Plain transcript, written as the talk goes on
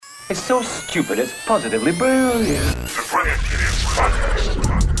It's so stupid, it's positively brilliant. The Brilliant Idiots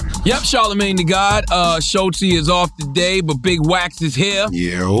Podcast. Yep, Charlamagne the God. Schultz is off today, but Big Wax is here.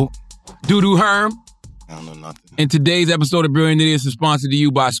 Yo. Doo-Doo Herm. I don't know nothing. And today's episode of Brilliant Idiots is sponsored to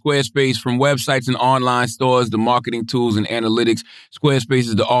you by Squarespace. From websites and online stores, the marketing tools and analytics, Squarespace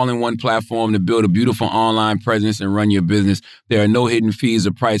is the all-in-one platform to build a beautiful online presence and run your business. There are no hidden fees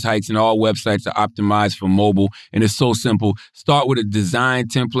or price hikes, and all websites are optimized for mobile. And it's so simple. Start with a design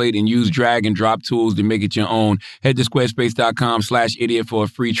template and use drag and drop tools to make it your own. Head to squarespace.com/idiot for a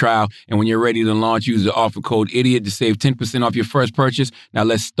free trial. And when you're ready to launch, use the offer code IDIOT to save 10% off your first purchase. Now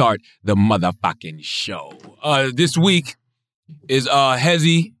let's start the motherfucking show. This week is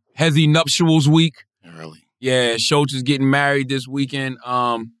Hezzy Nuptials week. Early. Yeah, Schultz is getting married this weekend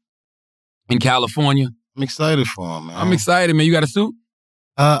in California. I'm excited for him, man. I'm excited, man. You got a suit?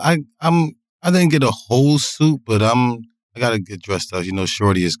 I didn't get a whole suit, but I gotta get dressed up. You know,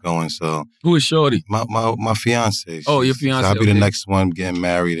 Shorty is going, so. Who is Shorty? My fiance. Oh, your fiance. So I'll be the next one getting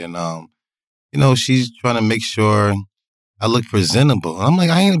married, and you know, she's trying to make sure I look presentable. I'm like,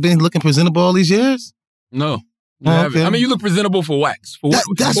 I ain't been looking presentable all these years. No. Okay. I mean, you look presentable for Wax.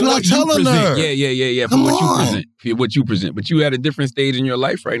 That's what I'm telling her. Yeah. Come for on. what you present. But you at a different stage in your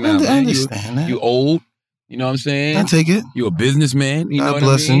life right now, I man. understand that. You old. You know what I'm saying? I take it. You a businessman. You know what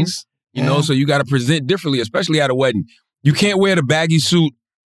blessings. I mean? You know, so you got to present differently, especially at a wedding. You can't wear the baggy suit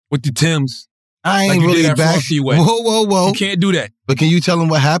with the Timbs. I ain't really baggy. Whoa. You can't do that. But can you tell them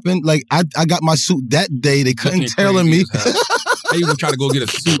what happened? Like, I got my suit that day. They couldn't tailor me. How you gonna try to go get a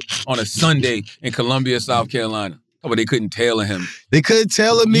suit on a Sunday in Columbia, South Carolina? Oh, but they couldn't tailor him. They couldn't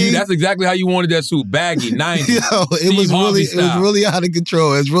tailor me. That's exactly how you wanted that suit. Baggy, 90s. Yo, it was really out of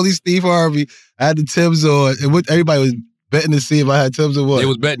control. It was really Steve Harvey. I had the Timbs on. Everybody was betting to see if I had Timbs or what. They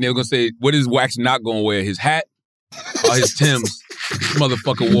was betting. They were gonna say, what is Wax not gonna wear? His hat or his Timbs? This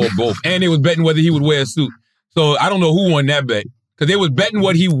motherfucker wore both. And they was betting whether he would wear a suit. So I don't know who won that bet. Because they was betting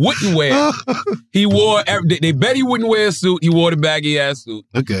what he wouldn't wear. They bet he wouldn't wear a suit. He wore the baggy-ass suit.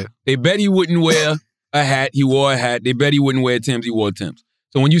 Okay. They bet he wouldn't wear a hat. He wore a hat. They bet he wouldn't wear Timbs. He wore Timbs.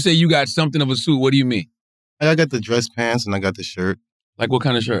 So when you say you got something of a suit, what do you mean? I got the dress pants and I got the shirt. Like what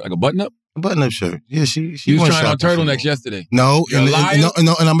kind of shirt? Like a button-up? A button-up shirt. Yeah, she was trying on turtlenecks yesterday. No, You're a liar? No, and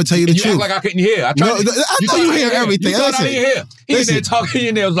I'm gonna tell you the truth. You act like I couldn't hear. I know you hear everything. You thought I didn't hear. He was there talking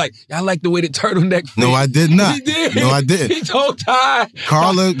in there. I was like, I like the way the turtleneck fits. No, I did not. He did. No, I did. He told Ty.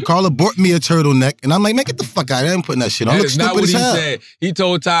 Carla bought me a turtleneck, and I'm like, man, get the fuck out of there. I'm putting that shit on. That I look is not stupid what as hell. he said. He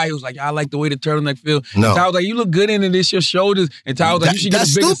told Ty, he was like, I like the way the turtleneck feel. No. Ty was like, you look good in it. It's your shoulders. And Ty was like, you should get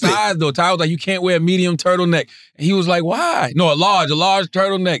a bigger size, though. Ty was like, you can't wear a medium turtleneck. And he was like, why? No, a large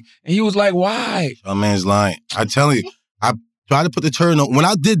turtleneck. And he was like, why? Oh, man's lying. I tell you, I tried to put the turtleneck. When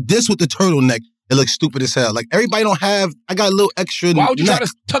I did this with the turtleneck, it looked stupid as hell. Like, everybody don't have, I got a little extra Why would you neck. try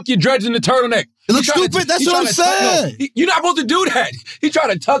to tuck your dreads in the turtleneck? It looks stupid. That's what I'm saying. You're not supposed to do that. He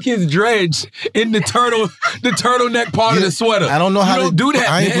tried to tuck his dreads in the turtleneck part of the sweater. I don't know how to do that,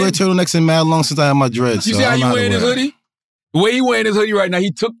 I ain't wear turtlenecks in mad long since I had my dreads. You see how you wearing his hoodie? The way he wearing his hoodie right now,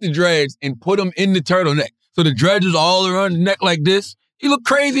 he took the dreads and put them in the turtleneck. So the dreads is all around the neck like this. He look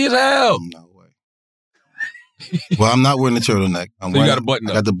crazy as hell. No way. Well, I'm not wearing the turtleneck. You got a button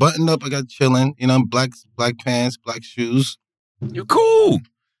up. I got the button up. I got chilling. You know, black pants, black shoes. You're cool.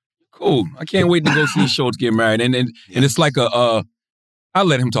 Cool. I can't wait to go see Schultz get married. And it's like I'll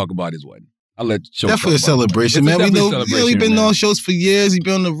let him talk about his wedding. I'll let Schultz Definitely a celebration, man. We've been on shows for years. He's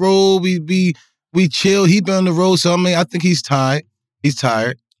been on the road. We chill. He been on the road. So, I mean, I think he's tired. He's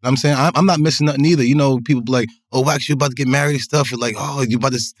tired. I'm saying I'm not missing nothing either. You know, people be like, oh, Wax, you about to get married and stuff. You're like, oh, you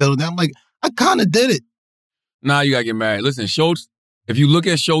about to settle down. I'm like, I kind of did it. Nah, you got to get married. Listen, Schultz, if you look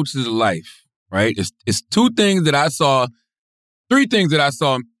at Schultz's life, right, it's three things that I saw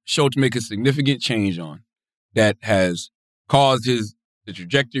Schultz make a significant change on that has caused the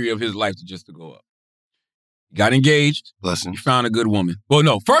trajectory of his life to go up. He got engaged. Blessings. He found a good woman. Well,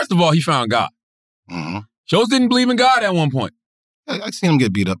 no, first of all, he found God. Mm-hmm. Schultz didn't believe in God at one point. I've seen him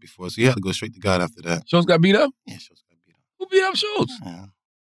get beat up before, so you had to go straight to God after that. Schultz got beat up? Yeah, Schultz got beat up. Who beat up Schultz? Yeah.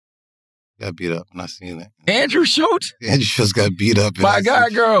 Got beat up, and I seen that. Andrew Schultz? Andrew Schultz got beat up. By a guy or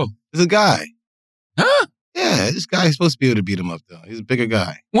girl? It's a guy. Huh? Yeah, this guy's supposed to be able to beat him up, though. He's a bigger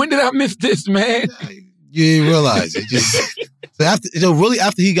guy. When did I miss this, man? You didn't realize it. So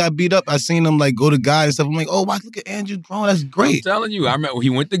after he got beat up, I seen him like go to God and stuff. I'm like, oh, wow, look at Andrew growing. That's great. I'm telling you, I remember he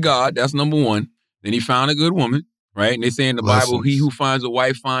went to God. That's number one. Then he found a good woman, right? And they say in the Bible, he who finds a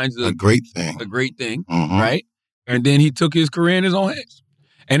wife finds a great thing. A great thing, mm-hmm. right? And then he took his career in his own hands.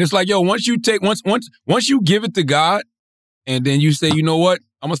 And it's like, yo, once you give it to God, and then you say, you know what?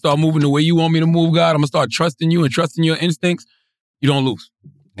 I'm going to start moving the way you want me to move, God. I'm going to start trusting you and trusting your instincts. You don't lose.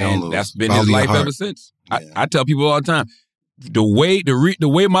 And that's been his life ever since. Yeah. I tell people all the time, the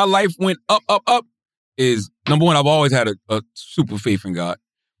way my life went up is, number one, I've always had a super faith in God.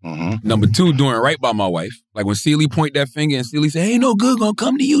 Mm-hmm. Number two, doing right by my wife. Like when Celie point that finger and Celie say, "Hey, no good gonna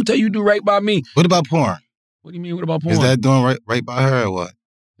come to you, tell you do right by me." What about porn? What do you mean? What about porn? Is that doing right by her or what?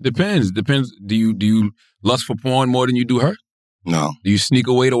 Depends. Do you lust for porn more than you do her? No. Do you sneak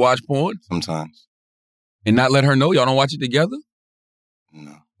away to watch porn? Sometimes. And not let her know? Y'all don't watch it together?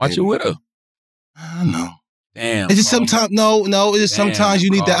 No. Watch it with her. I don't know. Damn. It's just sometimes it's just sometimes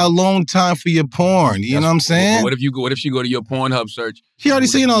you need that alone time for your porn. You know what I'm saying? What if she go to your Pornhub search? She already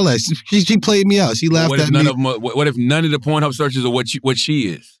seen all that. She played me out. She laughed at me. What if none of the Pornhub searches are what she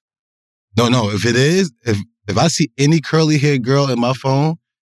is? No. If it is, if I see any curly haired girl in my phone,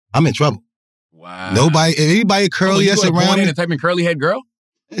 I'm in trouble. Wow. If anybody curly that's around me, and type in curly haired girl.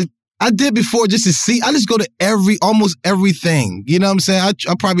 I did before just to see. I just go to almost everything. You know what I'm saying?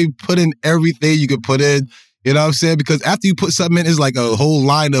 I probably put in everything you could put in. You know what I'm saying? Because after you put something in, it's like a whole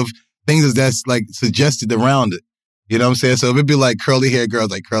line of things that's like suggested around it. You know what I'm saying? So it'd be like curly hair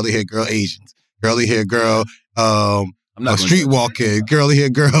girls, like curly hair girl Asians, curly hair girl, streetwalking, curly hair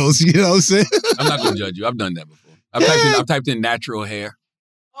girls. You know what I'm saying? I'm not gonna judge you. I've done that before. I've typed in natural hair.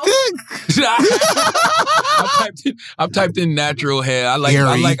 I've typed in natural hair. I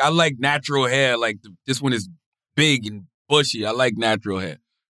like natural hair. Like this one is big and bushy. I like natural hair.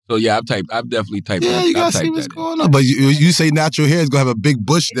 So yeah, I've definitely typed that. Yeah, you gotta see what's going on. But you say natural hair is gonna have a big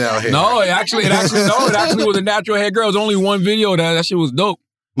bush down here. No, it actually was a natural hair girl. It was only one video that shit was dope.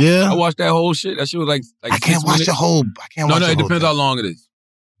 Yeah, I watched that whole shit. That shit was like I can't watch the whole. No, it depends how long it is.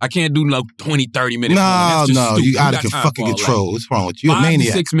 I can't do like 20, 30 minutes. No, you out of fucking control. What's wrong with you? You're a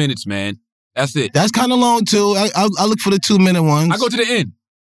maniac. 6 minutes, man. That's it. That's kind of long too. I look for the 2-minute ones. I go to the end.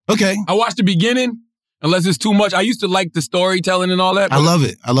 Okay. I watch the beginning. Unless it's too much. I used to like the storytelling and all that. I love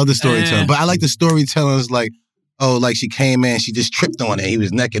it. I love the storytelling. But I like the storytelling is like, like she came in, she just tripped on it. He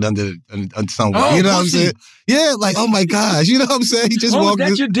was naked under somewhere. You know what I'm saying? Yeah, like, oh my gosh. You know what I'm saying? He just walked in.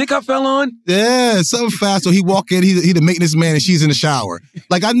 Is that your dick I fell on? Yeah, something fast. So he walk in, he the maintenance man and she's in the shower.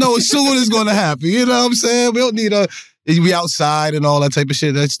 Like, I know as soon as it's going to happen. You know what I'm saying? We don't need be outside and all that type of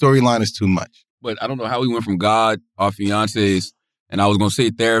shit. That storyline is too much. But I don't know how we went from God, our fiancés, and I was going to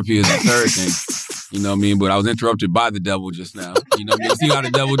say therapy is the third thing. You know what I mean? But I was interrupted by the devil just now. You know what I mean? See how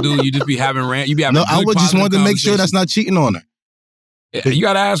the devil do? You just be having rant. You be having. No, I would just want to make sure that's not cheating on her. Yeah, you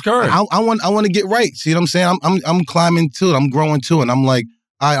got to ask her. I want to get right. See what I'm saying? I'm climbing to it. I'm growing to it. And I'm like,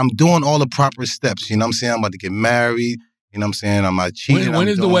 I'm doing all the proper steps. You know what I'm saying? I'm about to get married. You know what I'm saying? I'm not cheating. When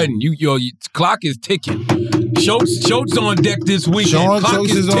is the wedding? Your clock is ticking. Schultz on deck this weekend. Clock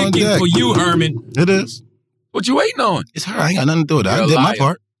is ticking for you, Herman. It is. What you waiting on? It's her. I ain't got nothing to do with that. I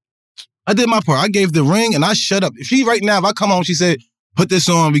did my part. I gave the ring and I shut up. If I come home, she said, put this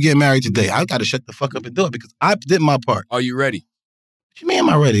on, we get married today. I got to shut the fuck up and do it because I did my part. Are you ready? What you mean, am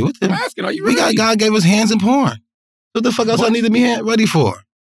I ready? I'm asking, are you ready? God gave us hands and porn. What the fuck else I need to be ready for?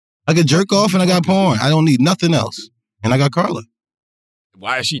 I could jerk off and I got porn. I don't need nothing else. And I got Carla.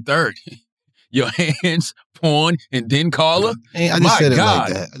 Why is she third? Your hands, porn, and then Carla? Hey, I just said it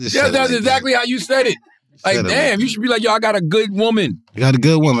like that. That's exactly how you said it. Like, damn, you should be like, yo, I got a good woman. I got a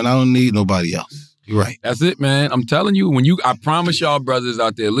good woman. I don't need nobody else. You're right. That's it, man. I'm telling you, I promise y'all brothers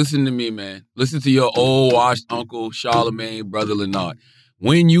out there, listen to me, man. Listen to your old washed uncle, Charlemagne, brother Leonard.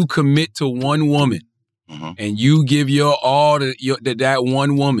 When you commit to one woman and you give your all to that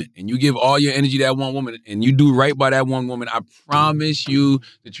one woman and you give all your energy to that one woman and you do right by that one woman, I promise you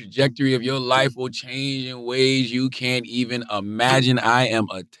the trajectory of your life will change in ways you can't even imagine. I am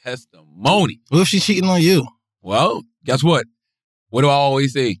a testimony. What if she's cheating on you? Well, guess what? What do I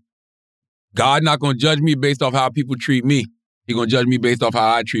always say? God not going to judge me based off how people treat me. He's going to judge me based off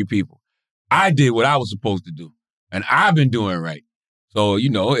how I treat people. I did what I was supposed to do, and I've been doing right. So, you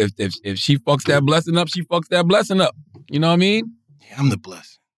know, if she fucks that blessing up, she fucks that blessing up. You know what I mean? Yeah, I'm the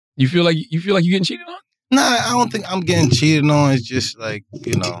blessing. You feel like you're getting cheated on? Nah, I don't think I'm getting cheated on. It's just like,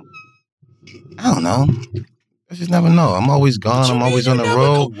 you know, I don't know. I just never know. I'm always gone. I'm always on the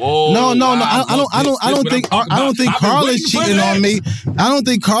road. No. I don't think Carla's cheating on me. I don't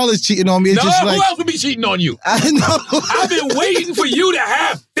think Carla's cheating on me. It's just like, who else would be cheating on you? I know. I've been waiting for you to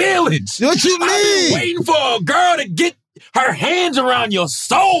have feelings. What you mean? I've been waiting for a girl to get her hands around your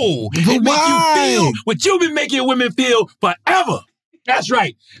soul and make you feel what you've been making women feel forever. That's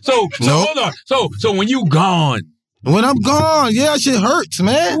right. So hold on. So when you gone. When I'm gone, yeah, shit hurts,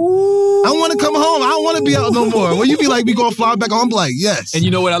 man. Ooh. I want to come home. I don't want to be out no more. When you be like, we gonna fly back home, I'm like, yes. And you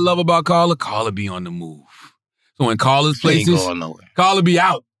know what I love about Carla? Carla be on the move. So in Carla's places, Carla be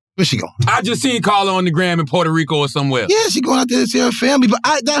out. Where's she going? I just seen Carla on the gram in Puerto Rico or somewhere. Yeah, she going out there to see her family, but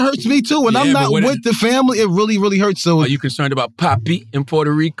that hurts me too. When I'm not with the family, it really, really hurts. So, are you concerned about Papi in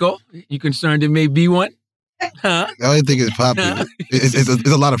Puerto Rico? You concerned it may be one? Huh? I don't think it's Papi. It's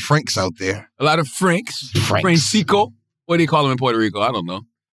a lot of Franks out there. A lot of Franks. Francico. What do you call them in Puerto Rico? I don't know.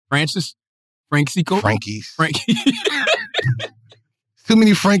 Francis? Francico? Frankies. Frankie. Too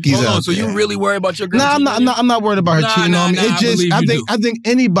many Frankies out there. So you really worry about your girl? Nah, I'm not worried about her cheating on me. I think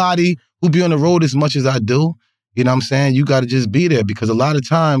anybody who be on the road as much as I do, you know what I'm saying, you got to just be there, because a lot of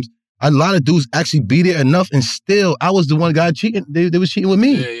times, a lot of dudes actually be there enough, and still, I was the one guy cheating. They was cheating with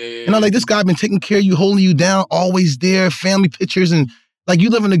me. Yeah. And I'm like, this guy been taking care of you, holding you down, always there, family pictures, and like, you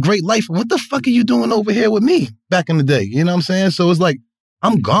living a great life. What the fuck are you doing over here with me back in the day? You know what I'm saying? So it's like,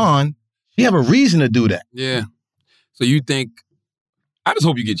 I'm gone. You have a reason to do that. Yeah. So you think, I just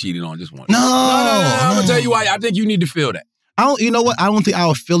hope you get cheated on just once. No. I'm going to tell you why. I think you need to feel that. You know what? I don't think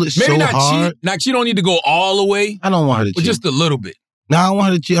I'll feel it Maybe so not hard. Cheat. She don't need to go all the way. I don't want her to cheat. But just a little bit. No, I don't want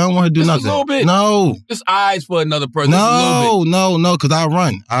her to cheat. I don't want her to do nothing. Just a little bit. No. Just eyes for another person. No, because I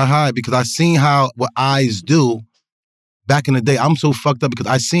run. I hide, because I seen what eyes do back in the day. I'm so fucked up because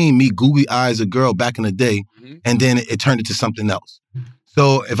I seen me googly eyes a girl back in the day, and then it turned into something else.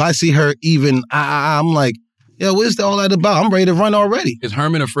 So if I see her even, I'm like, yo, what is all that about? I'm ready to run already. Is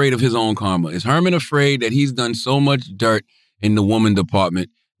Herman afraid of his own karma? Is Herman afraid that he's done so much dirt in the woman department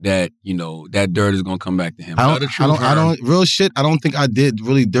that, that dirt is going to come back to him? Real shit, I don't think I did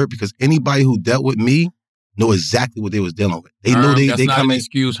really dirt, because anybody who dealt with me know exactly what they was dealing with. They know they not come an in.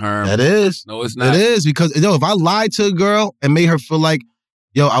 Excuse, Herm. That is. No, it's not. It is, because, if I lied to a girl and made her feel like,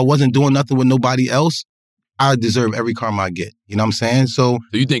 I wasn't doing nothing with nobody else, I deserve every karma I get. You know what I'm saying? So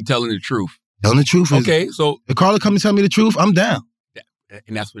you think telling the truth? Telling the truth is... Okay, so... If Carla come and tell me the truth, I'm down. Yeah,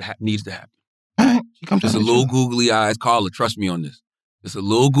 and that's what needs to happen. All right. She comes Just a little googly eyes. Carla, trust me on this. Just a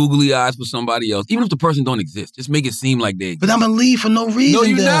little googly eyes for somebody else. Even if the person don't exist, just make it seem like they exist. But I'm going to leave for no reason. No,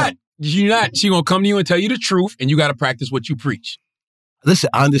 you're not. You're not. She going to come to you and tell you the truth, and you got to practice what you preach. Listen,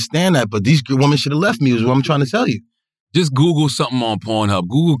 I understand that, but these women should have left me, is what I'm trying to tell you. Just Google something on Pornhub.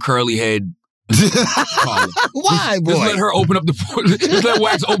 Google curly head. Why, boy? Just let her open up just let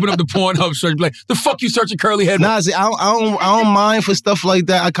Wax open up the Pornhub search. Like, the fuck you searching curly head? Nah, see, I don't mind for stuff like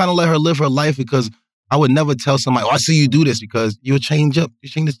that. I kind of let her live her life, because I would never tell somebody, I see you do this, because you'll change up. You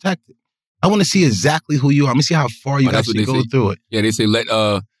change this tactic. I want to see exactly who you are. Let me see how far you actually go through it. Yeah, they say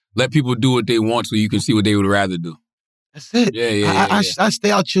let people do what they want so you can see what they would rather do. That's it. Yeah. I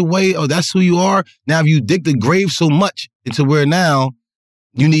stay out your way. Oh, that's who you are. Now, if you dig the grave so much into where now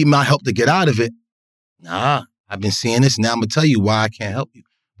you need my help to get out of it. Nah, I've been seeing this. Now I'm going to tell you why I can't help you.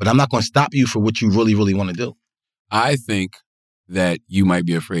 But I'm not going to stop you for what you really, really want to do. I think that you might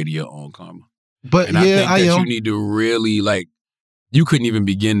be afraid of your own karma. But and I think that you need to really, you couldn't even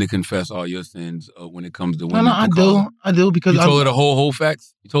begin to confess all your sins when it comes to women. No, I do. Because you told her the whole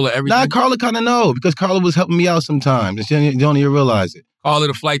facts? You told her everything? Nah, Carla kind of know, because Carla was helping me out sometimes. And she don't even realize it. Carla,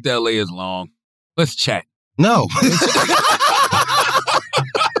 the flight to LA is long. Let's chat. No.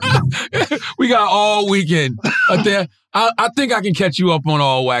 We got all weekend. I think I can catch you up on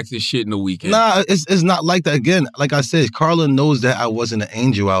all Wax's shit in the weekend. Nah, it's not like that. Again, like I said, Carla knows that I wasn't an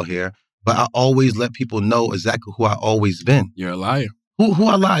angel out here, but I always let people know exactly who I always been. You're a liar. Who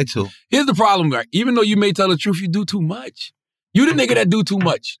I lied to? Here's the problem, right? Even though you may tell the truth, you do too much. You the nigga that do too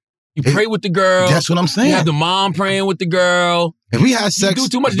much. You pray with the girl. That's what I'm saying. You have the mom praying with the girl. If we had sex you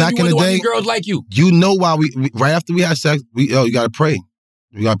do too much, back in the day, girls like you. You know why we right after we had sex, you gotta pray.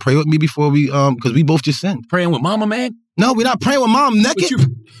 You gotta pray with me before we because we both just sinned. Praying with mama, man? No, we're not praying with mom naked.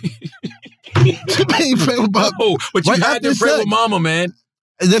 But you ain't praying with mom. No, but you had to pray with mama, man.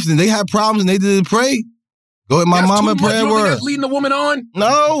 Listen, they had problems and they didn't pray. Go with my mama and pray a word. That's leading the woman on?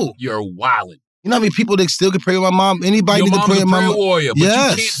 No. You're wilding. You know how many people that still can pray with my mom? Anybody need to pray with my mom? Warrior, but you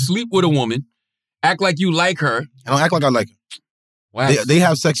can't sleep with a woman, act like you like her. I don't act like I like her. Wow. They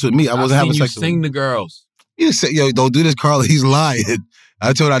have sex with me. I wasn't having sex with them. You sing the girls. You say, don't do this, Carla. He's lying.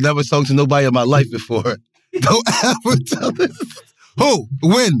 I told her I never sung to nobody in my life before. Don't ever tell this. Who?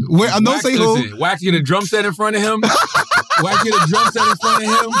 When? Where? I don't say who. Wax get a drum set in front of him. Wax get a drum set in front of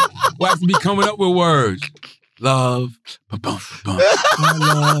him. Wax be coming up with words. Love, love,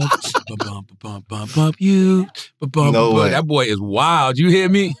 you, no way. That boy is wild. You hear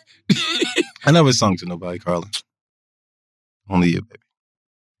me? I never sung to nobody, Carla. Only you, baby.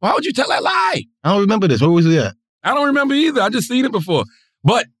 Why would you tell that lie? I don't remember this. Where was he at? I don't remember either. I just seen it before.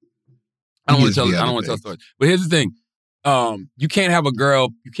 But I don't want to tell stories. But here's the thing. You can't have a girl,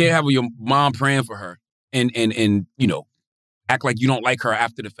 you can't have your mom praying for her and act like you don't like her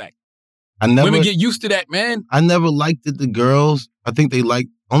after the fact. Women get used to that, man. I never liked it, the girls. I think they like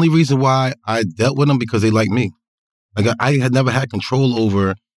only reason why I dealt with them because they like me. Like I had never had control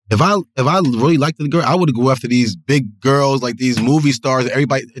over. If I really liked the girl, I would go after these big girls, like these movie stars,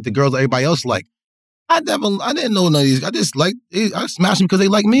 the girls that everybody else like. I didn't know none of these. I smashed them because they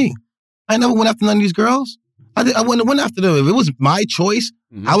like me. I never went after none of these girls. I wouldn't have went after them. If it was my choice,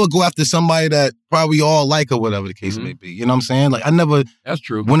 I would go after somebody that probably all like or whatever the case may be. You know what I'm saying? Like I never That's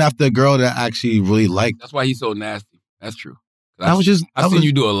true. went after a girl that I actually really liked. That's why he's so nasty. That's true. I've seen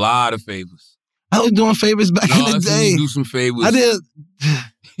you do a lot of favors. I was doing favors back in the day. Seen you do some favors. I did.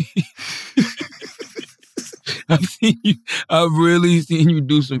 I've really seen you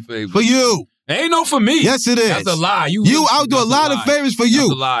do some favors. For you. Ain't no for me. Yes, it is. That's a lie. I'll do a lot of favors for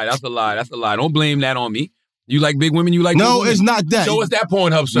you. That's a lie. Don't blame that on me. You like big women? You like big women? It's not that. Show us that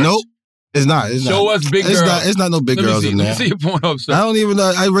Pornhub search. Nope. It's not. Show us big girls. It's not no big girls in there. Let me see your Pornhub search. I don't even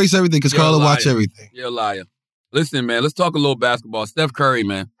know. I erase everything because Carla watch everything. You're a liar. Listen, man, let's talk a little basketball. Steph Curry,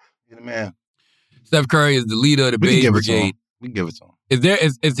 man. You're the man. Steph Curry is the leader of the Beige Brigade. We can give it to him.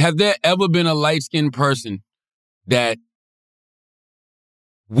 Has there ever been a light-skinned person that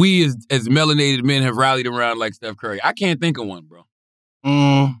we as melanated men have rallied around like Steph Curry? I can't think of one, bro.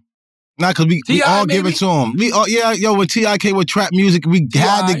 Not because we all give it to him. When T.I. came with trap music, we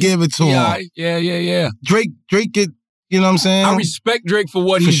had to give it to him. Yeah. Drake get, you know what I'm saying? I respect Drake for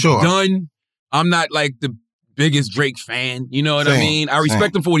what he's done. I'm not like the biggest Drake fan. You know what I mean? I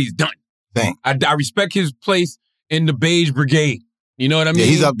respect him for what he's done. I respect his place in the Beige Brigade. You know what I mean? Yeah,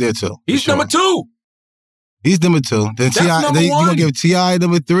 he's up there too. He's number 2. He's number 2. Then T.I., you gonna give T.I.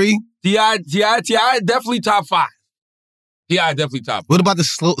 number 3? T.I. definitely top 5. T.I. definitely top 5. What about the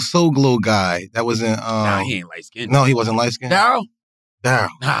Soul Glow guy that was in? Nah, he ain't light skinned. No, he wasn't light skinned. Daryl.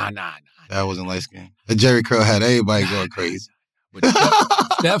 Nah. That wasn't light skinned. The Jerry Curl had everybody going crazy. But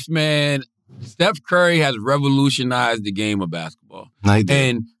Steph Curry has revolutionized the game of basketball. No, he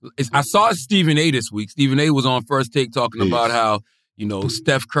did. And I saw Stephen A. this week. Stephen A. was on First Take talking about how,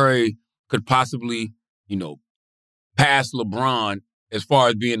 Steph Curry could possibly, pass LeBron as far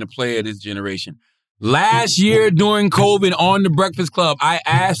as being the player of this generation. Last year during COVID on The Breakfast Club, I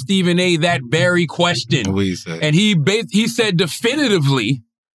asked Stephen A. that very question. What did he say? And he said definitively,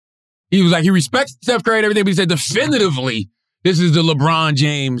 he was like, he respects Steph Curry and everything, but he said definitively, this is the LeBron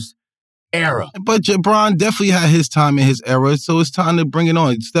James era. But LeBron definitely had his time in his era, so it's time to bring it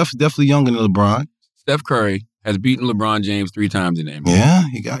on. Steph's definitely younger than LeBron. Steph Curry has beaten LeBron James 3 times in the NBA. Yeah,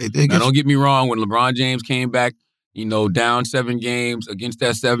 he got it. Now, don't get me wrong, when LeBron James came back, down 7 games against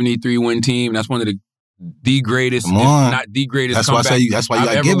that 73-win team, that's one of the greatest, if not the greatest comeback that's why you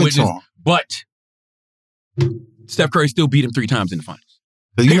got to give it to him. But Steph Curry still beat him 3 times in the finals.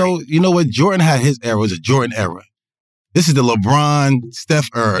 You know what? Jordan had his era. It was a Jordan era. This is the LeBron, Steph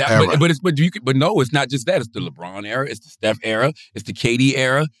era. But no, it's not just that. It's the LeBron era. It's the Steph era. It's the KD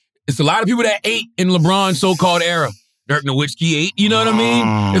era. It's a lot of people that ate in LeBron's so-called era. Dirk Nowitzki ate. You know what I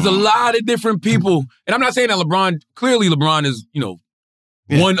mean? There's a lot of different people. And I'm not saying that clearly LeBron is,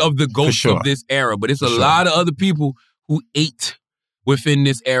 one of the goats of this era. But it's a lot of other people who ate within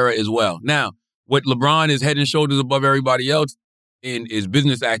this era as well. Now, what LeBron is head and shoulders above everybody else in is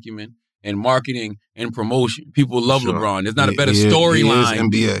business acumen and marketing and promotion. People love LeBron. There's not a better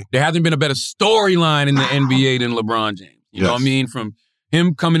storyline. There hasn't been a better storyline in the NBA than LeBron James. You know what I mean? From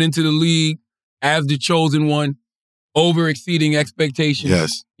him coming into the league as the chosen one, over exceeding expectations.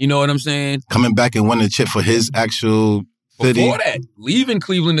 Yes. You know what I'm saying? Coming back and winning a chip for his actual city. Before that, leaving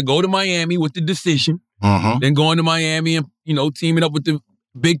Cleveland to go to Miami with the decision. Then going to Miami and, teaming up with the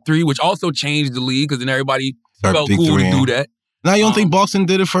Big 3, which also changed the league because then everybody felt cool to do that. Now, you don't think Boston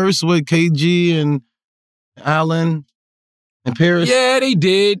did it first with KG and Allen and Paris? Yeah, they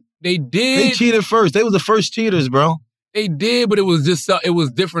did. They cheated first. They were the first cheaters, bro. They did, but it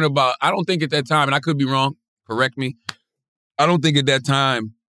was different about, I don't think at that time, and I could be wrong, correct me. I don't think at that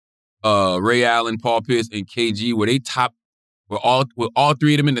time, Ray Allen, Paul Pierce, and KG, were all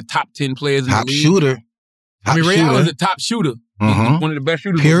 3 of them in the top 10 players in the league? Shooter. Ray Allen's a top shooter. He's one of the best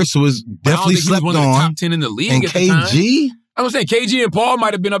shooters. Pierce was definitely slept on. One of the top 10 in the league and at the time. KG? I was saying KG and Paul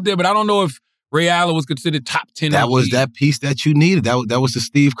might have been up there, but I don't know if Ray Allen was considered top 10. That was that piece that you needed. That was the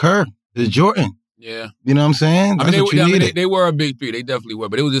Steve Kerr, the Jordan. Yeah. You know what I'm saying? They were a big 3. They definitely were.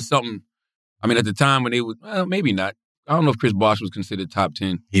 But it was just something, at the time when they was, well, maybe not. I don't know if Chris Bosh was considered top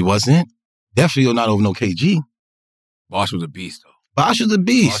 10. He wasn't. Definitely not over no KG. Bosh was a beast, though. Bosh was a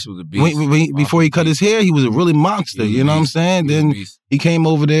beast. Before he cut his hair, he was a really monster. You know what I'm saying? Then he came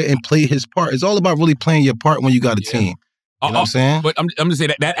over there and played his part. It's all about really playing your part when you got a team. You know what I'm saying? But I'm just saying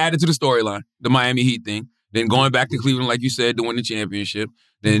that added to the storyline, the Miami Heat thing. then going back to Cleveland, like you said, to win the championship.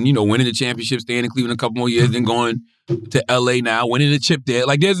 Then, winning the championship, staying in Cleveland a couple more years, then going to L.A. now, winning the chip there.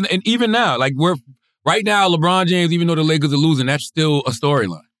 Like, and even now, like, right now, LeBron James, even though the Lakers are losing, that's still a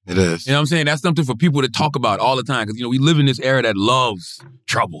storyline. It is. You know what I'm saying? That's something for people to talk about all the time because, we live in this era that loves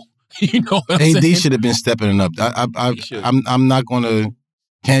trouble. You know what I'm saying? AD should have been stepping it up. I'm not going to,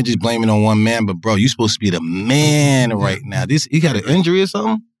 can't just blame it on one man, but, bro, you're supposed to be the man right now. He got an injury or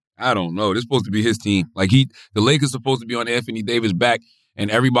something? I don't know. This is supposed to be his team. Like, the Lakers supposed to be on Anthony Davis' back, and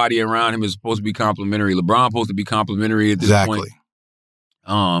everybody around him is supposed to be complimentary. LeBron supposed to be complimentary at this point.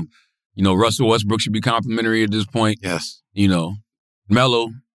 Russell Westbrook should be complimentary at this point. Yes. Melo,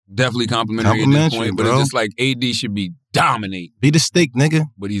 definitely complimentary at this point. But it's just like AD should be dominate. Be the steak, nigga.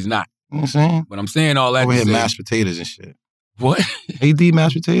 But he's not. You know what I'm saying? But I'm saying all that. Over here mashed potatoes and shit. What? AD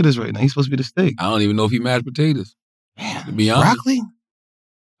mashed potatoes right now. He's supposed to be the steak. I don't even know if he mashed potatoes. Man, to be honest. Broccoli?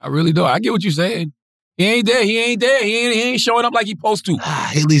 I really don't. I get what you're saying. He ain't there. He ain't showing up like he supposed to.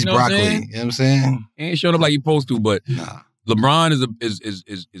 At least broccoli. You know what I'm saying? He ain't showing up like he supposed to, but LeBron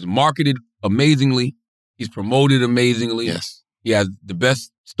is marketed amazingly. He's promoted amazingly. Yes. He has the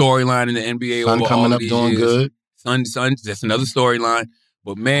best storyline in the NBA. Son coming up doing good. Son, that's another storyline.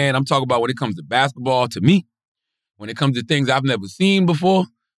 But man, I'm talking about when it comes to basketball, to me, when it comes to things I've never seen before,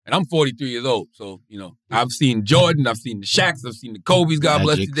 and I'm 43 years old, so, I've seen Jordan, I've seen the Shaqs, I've seen the Kobe's, God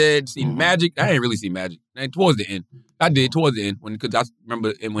bless the dead, seen Magic. I ain't really seen Magic. And towards the end. I did, towards the end, because I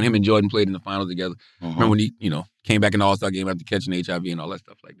remember when him and Jordan played in the finals together. Remember when he, came back in the All-Star game after catching HIV and all that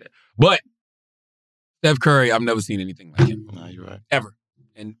stuff like that. But Steph Curry, I've never seen anything like him. No, you're right. Ever.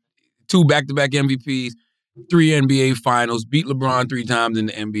 And 2 back-to-back MVPs, 3 NBA finals, beat LeBron 3 times in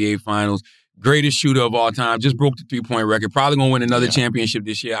the NBA finals. Greatest shooter of all time. Just broke the 3-point record. Probably going to win another championship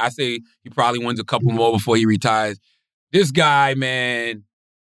this year. I say he probably wins a couple more before he retires. This guy, man,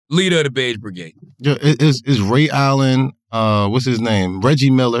 leader of the Beige Brigade. Yeah, is Ray Allen, what's his name? Reggie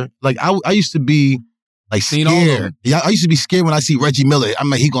Miller. Like, I used to be, like, scared. Yeah, I used to be scared when I see Reggie Miller.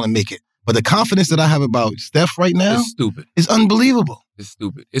 I'm like, he's going to make it. But the confidence that I have about Steph right now is stupid. It's unbelievable. It's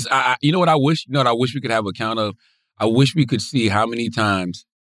stupid. You know what I wish? You know what I wish we could have a count of? I wish we could see how many times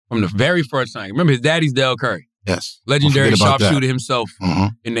from the very first time. Remember, his daddy's Del Curry. Yes. Legendary sharpshooter himself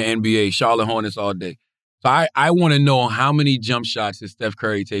in the NBA. Charlotte Hornets all day. So I want to know how many jump shots has Steph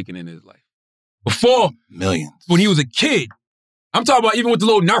Curry taken in his life. Before. Millions. When he was a kid. I'm talking about even with the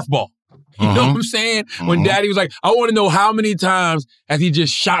little Nerf ball. You know what I'm saying? When daddy was like, I want to know how many times has he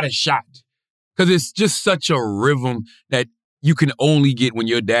just shot a shot. Because it's just such a rhythm that you can only get when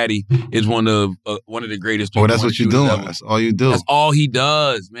your daddy is one of the greatest. Oh, that's what you're doing. Ever. That's all you do. That's all he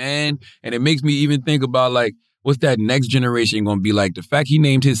does, man. And it makes me even think about, like, what's that next generation going to be like? The fact he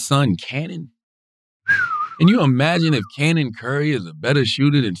named his son Cannon. And you imagine if Cannon Curry is a better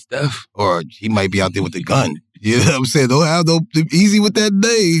shooter than Steph? Or he might be out there with the gun. You know what I'm saying? Don't have no easy with that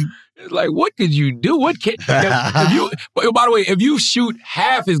name. It's like, what could you do? What can by the way, if you shoot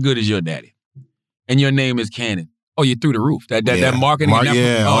half as good as your daddy and your name is Cannon, oh, you're through the roof. That marketing, all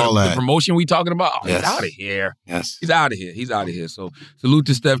that. The promotion we talking about, yes. He's out of here. Yes. He's out of here. He's out of here. So salute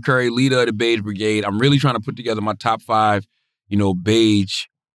to Steph Curry, leader of the Beige Brigade. I'm really trying to put together my top 5, beige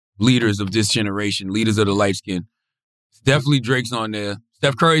leaders of this generation, leaders of the light skin. Definitely Drake's on there.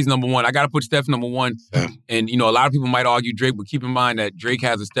 Steph Curry's number 1. I got to put Steph number 1. Yeah. And, a lot of people might argue Drake, but keep in mind that Drake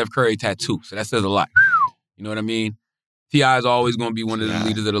has a Steph Curry tattoo. So that says a lot. You know what I mean? T.I. is always going to be one of the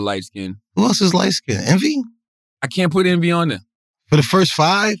leaders of the light skin. Who else is light skin? Envy? I can't put Envy on there. For the first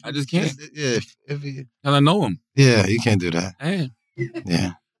 5? I just can't. Yeah, Envy. And I know him. Yeah, you can't do that. Man.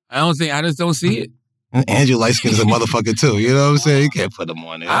 Yeah. I just don't see it. And Andrew light skin is a motherfucker too. You know what I'm saying? You can't put him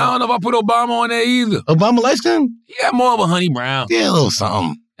on there. I don't know if I put Obama on there either. Obama light skin? Yeah, more of a honey brown. Yeah, a little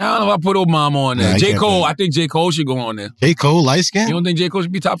something. I don't know if I put Obama on there. J. Cole, I think J. Cole should go on there. J. Cole light skin? You don't think J. Cole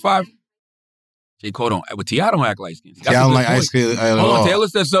should be top 5? J. Cole don't. But T.I. don't act light skin. T.I. don't like light skin at all. Hold on, Taylor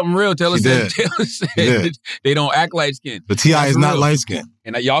said something real. Taylor said they don't act light skin. But T.I. is not light skin.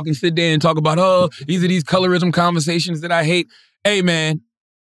 And y'all can sit there and talk about, these are these colorism conversations that I hate. Hey, man.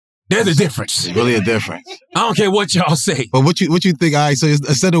 There's a difference. There's really a difference. I don't care what y'all say. But what you think, all right, so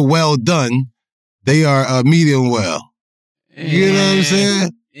instead of well done, they are medium well. You know what I'm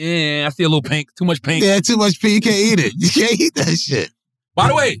saying? Yeah, I see a little pink. Too much pink. Yeah, too much pink. You can't eat it. You can't eat that shit. By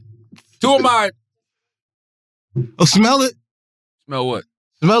the way, 2 of my... Oh, smell it. Smell what?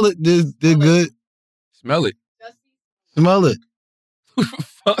 Smell it. They're good. Smell it. Smell it.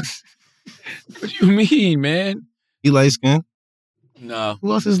 Fuck. What do you mean, man? You light skin? No.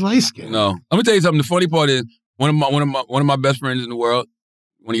 Who else is light skin? No. Let me tell you something. The funny part is one of my best friends in the world,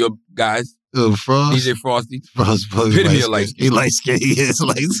 one of your guys, Frost. DJ Frosty. Frost. Epitome of light skin. He light skin. He is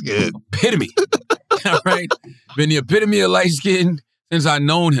light skin. Epitome. All right? Been the epitome of light skin since I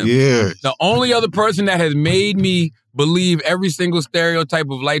known him. Yeah. The only other person that has made me believe every single stereotype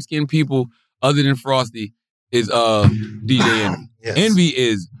of light-skinned people other than Frosty is DJ Envy. Yes. Envy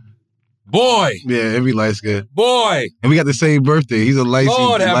is boy. Yeah, Envy light skin. Boy. And we got the same birthday. He's a light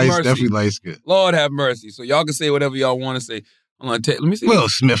skin. Mercy. Definitely light skin. Lord have mercy. So y'all can say whatever y'all want to say. Hold on, let me see. Will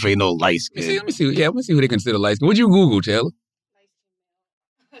Smith ain't no light skin. Let me see. Yeah, let me see who they consider light skin. What'd you Google, Taylor?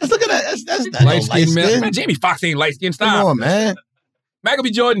 Let's look at that. That's light skin, man. Man, Jamie Foxx ain't light skin. Stop. Come on, man. Michael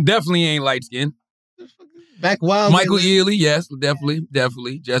B. Jordan definitely ain't light skin. Back wild. Michael Ealy, yes,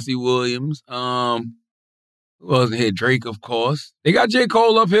 definitely. Jesse Williams. Who else in here? Drake, of course. They got J.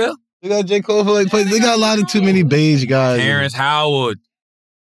 Cole up here. They got J. Cole for like, they got a lot of too many beige guys. Terrence Howard.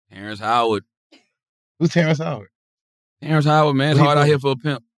 Who's Terrence Howard? Terrence Howard, man. It's hard out here for a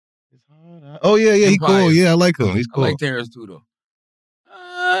pimp. Oh, yeah, he cool. Yeah, I like him. He's cool. I like Terrence, too, though.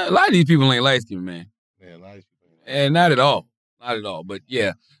 A lot of these people ain't light-skinned, man. Yeah, a lot of these people ain't. And not at all. Not at all. But,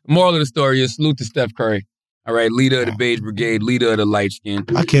 yeah. Moral of the story is salute to Steph Curry. All right, leader of the beige brigade, leader of the light skin.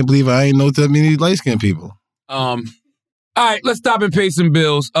 I can't believe I ain't know that many light skinned people. All right, let's stop and pay some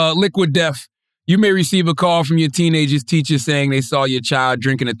bills. Liquid Death. You may receive a call from your teenager's teacher saying they saw your child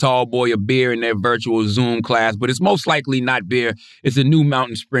drinking a tall boy a beer in their virtual Zoom class, but it's most likely not beer. It's a new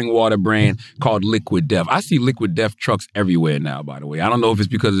mountain spring water brand called Liquid Death. I see Liquid Death trucks everywhere now, by the way. I don't know if it's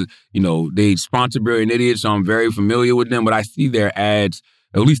because, they sponsor Brilliant Idiots, so I'm very familiar with them, but I see their ads,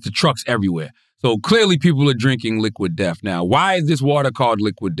 at least the trucks everywhere. So clearly people are drinking Liquid Death. Now, why is this water called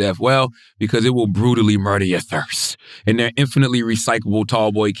Liquid Death? Well, because it will brutally murder your thirst. And their infinitely recyclable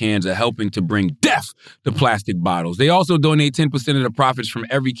tall boy cans are helping to bring death to plastic bottles. They also donate 10% of the profits from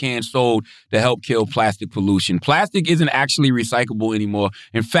every can sold to help kill plastic pollution. Plastic isn't actually recyclable anymore.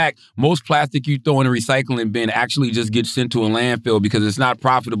 In fact, most plastic you throw in a recycling bin actually just gets sent to a landfill because it's not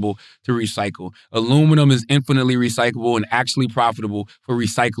profitable to recycle. Aluminum is infinitely recyclable and actually profitable for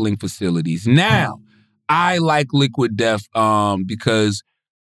recycling facilities. Now, I like Liquid Death because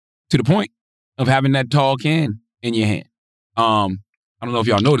to the point of having that tall can in your hand. I don't know if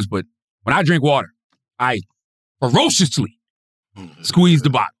y'all noticed, but when I drink water, I ferociously squeeze the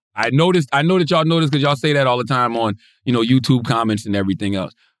bottle. I know that y'all notice because y'all say that all the time on, YouTube comments and everything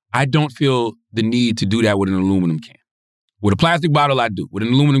else. I don't feel the need to do that with an aluminum can. With a plastic bottle, I do. With an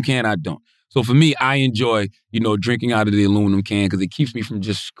aluminum can, I don't. So for me, I enjoy, drinking out of the aluminum can because it keeps me from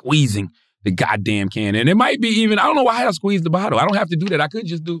just squeezing the goddamn can. And it might be even, I don't know why I squeeze the bottle. I don't have to do that. I could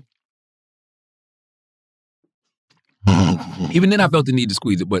just do. Even then I felt the need to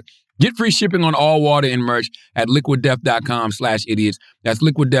squeeze it. But get free shipping on all water and merch at liquiddeath.com/idiots. That's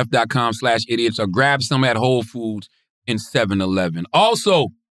liquiddeath.com/idiots, or grab some at Whole Foods and 7-Eleven. Also,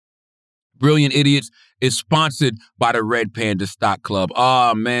 Brilliant Idiots is sponsored by the Red Panda Stock Club.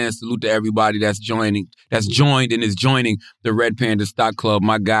 Oh, man, salute to everybody that's joined and is joining the Red Panda Stock Club.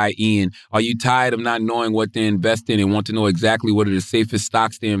 My guy, Ian, are you tired of not knowing what to invest in and want to know exactly what are the safest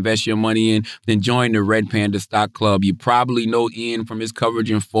stocks to invest your money in? Then join the Red Panda Stock Club. You probably know Ian from his coverage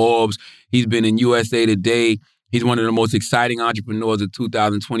in Forbes. He's been in USA Today. He's one of the most exciting entrepreneurs of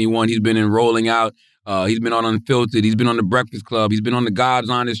 2021. He's been in Rolling Out. He's been on Unfiltered. He's been on The Breakfast Club. He's been on The God's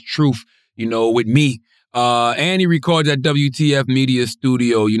Honest Truth, with me. And he records at WTF Media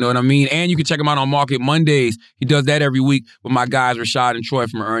Studio, you know what I mean? And you can check him out on Market Mondays. He does that every week with my guys, Rashad and Troy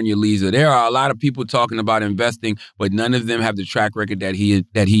from Earn Your Leisure. There are a lot of people talking about investing, but none of them have the track record that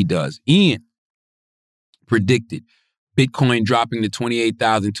he does. Ian predicted Bitcoin dropping to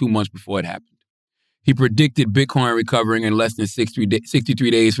 28,000 2 months before it happened. He predicted Bitcoin recovering in less than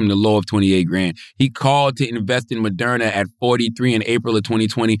 63 days from the low of 28 grand. He called to invest in Moderna at 43 in April of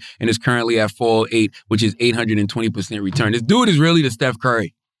 2020 and is currently at 408, which is 820% return. This dude is really the Steph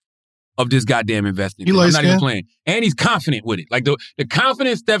Curry of this goddamn investing. I'm not even playing. And he's confident with it. Like the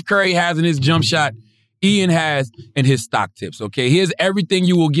confidence Steph Curry has in his jump shot, Ian has in his stock tips, okay? Here's everything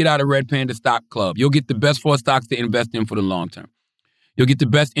you will get out of Red Panda Stock Club. You'll get the best 4 stocks to invest in for the long term. You'll get the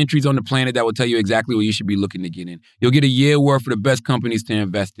best entries on the planet that will tell you exactly what you should be looking to get in. You'll get a year worth of the best companies to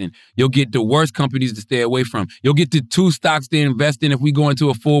invest in. You'll get the worst companies to stay away from. You'll get the 2 stocks to invest in if we go into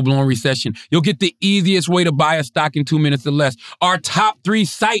a full-blown recession. You'll get the easiest way to buy a stock in 2 minutes or less. Our top 3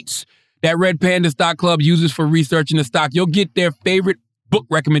 sites that Red Panda Stock Club uses for researching the stock. You'll get their favorite book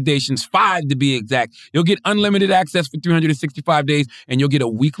recommendations, 5 to be exact. You'll get unlimited access for 365 days, and you'll get a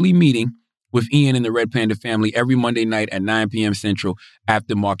weekly meeting with Ian and the Red Panda family every Monday night at 9 p.m. Central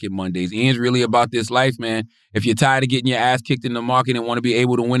after Market Mondays. Ian's really about this life, man. If you're tired of getting your ass kicked in the market and want to be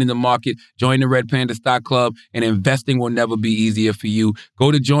able to win in the market, join the Red Panda Stock Club, and investing will never be easier for you. Go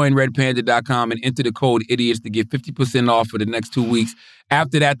to joinredpanda.com and enter the code IDIOTS to get 50% off for the next 2 weeks.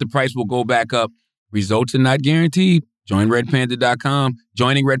 After that, the price will go back up. Results are not guaranteed. Join redpanda.com.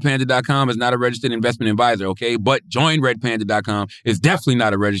 Joining redpanda.com is not a registered investment advisor, okay? But join redpanda.com is definitely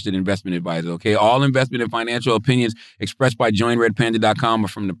not a registered investment advisor, okay? All investment and financial opinions expressed by joinredpanda.com are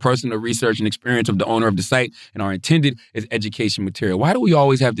from the personal research and experience of the owner of the site and are intended as education material. Why do we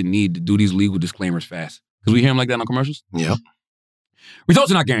always have the need to do these legal disclaimers fast? Because we hear them like that on commercials? Yep.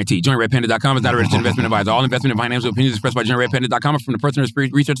 Results are not guaranteed. JoinRedPanda.com is not a registered investment advisor. All investment and financial opinions expressed by JoinRedPanda.com are from the personal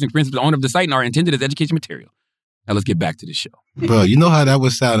research and experience of the owner of the site and are intended as education material. Now let's get back to the show. Bro, you know how that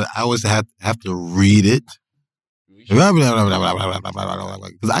would sound? I always have to read it. Because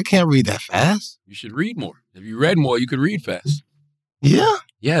I can't read that fast. You should read more. If you read more, you could read fast. Yeah?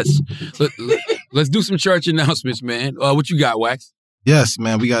 Yes. Let's do some church announcements, man. What you got, Wax? Yes,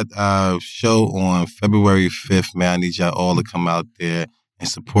 man. We got a show on February 5th, man. I need y'all all to come out there and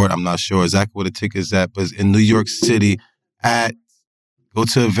support. I'm not sure exactly where the ticket's at, but it's in New York City go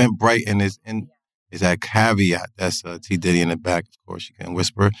to Eventbrite, and it's at Caveat. That's T. Diddy in the back, of course. You can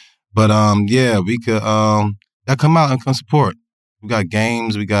whisper. But, yeah, we could y'all come out and come support. We got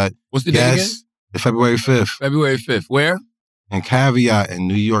games. We got What's the date again? February 5th. February 5th. Where? In Caveat in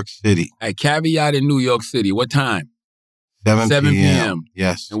New York City. At Caveat in New York City. What time? 7 p.m.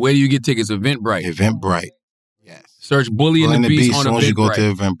 Yes. And where do you get tickets? Eventbrite. Eventbrite. Yes. Search Bully and the Beast on Eventbrite. As soon as you go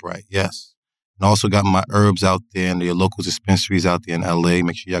to Eventbrite. Yes. And also got my herbs out there and your local dispensaries out there in LA.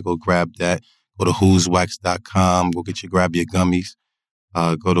 Make sure y'all go grab that. Go to whoswax.com. Go grab your gummies.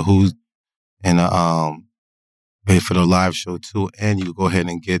 Go to Who's and pay for the live show too. And you go ahead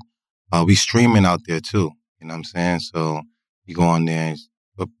and get we streaming out there too. You know what I'm saying? So you go on there and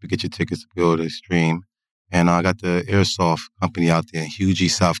get your tickets to go to stream. And I got the Airsoft company out there in Hughie,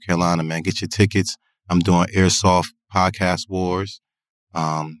 South Carolina, man. Get your tickets. I'm doing Airsoft Podcast Wars.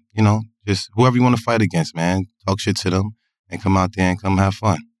 Just whoever you want to fight against, man. Talk shit to them and come out there and come have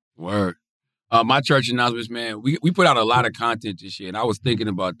fun. Word. My church announcements, man, we put out a lot of content this year, and I was thinking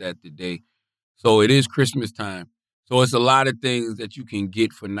about that today. So it is Christmas time. So it's a lot of things that you can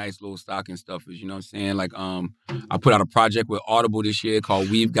get for nice little stocking stuffers, you know what I'm saying? Like I put out a project with Audible this year called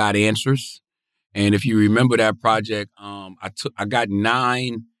We've Got Answers. And if you remember that project, I got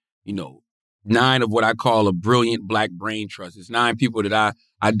 9 of what I call a brilliant black brain trust. It's 9 people that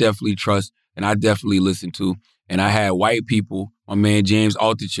I definitely trust and I definitely listen to. And I had white people, my man James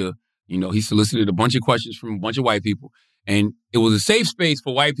Altucher, he solicited a bunch of questions from a bunch of white people. And it was a safe space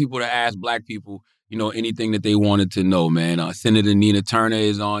for white people to ask black people, anything that they wanted to know, man. Senator Nina Turner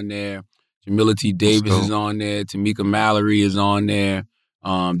is on there. Jamila T. Davis is on there. Tamika Mallory is on there.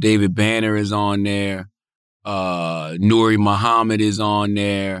 David Banner is on there. Nuri Muhammad is on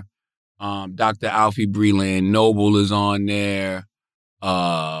there. Dr. Alfie Breland Noble is on there.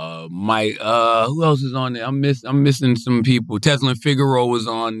 Mike, who else is on there? I'm missing some people. Teslin Figueroa is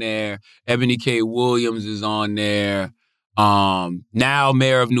on there. Ebony K. Williams is on there. Now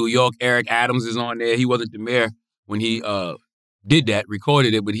Mayor of New York, Eric Adams is on there. He wasn't the mayor when he did that,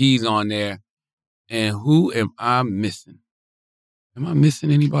 recorded it, but he's on there. And who am I missing? Am I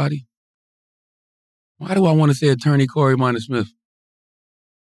missing anybody? Why do I want to say Attorney Corey Minor-Smith?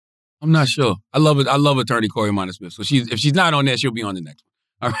 I'm not sure. I love it. I love Attorney Corey Minor-Smith. So if she's not on there, she'll be on the next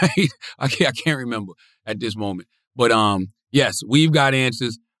one. All right. I can't remember at this moment. But yes, We've Got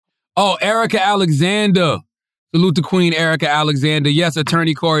Answers. Oh, Erica Alexander. Salute to Queen Erica Alexander. Yes,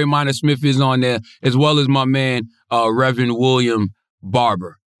 Attorney Corey Minor-Smith is on there, as well as my man, Reverend William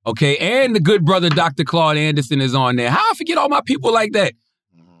Barber. Okay, and the good brother, Dr. Claude Anderson, is on there. How I forget all my people like that?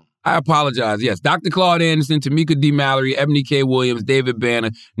 I apologize. Yes, Dr. Claude Anderson, Tamika D. Mallory, Ebony K. Williams, David Banner,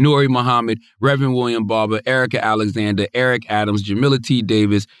 Nuri Muhammad, Reverend William Barber, Erica Alexander, Eric Adams, Jamila T.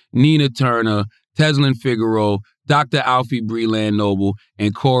 Davis, Nina Turner, Teslin Figueroa, Dr. Alfie Breland Noble,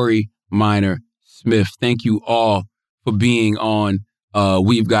 and Corey Minor-Smith. Thank you all for being on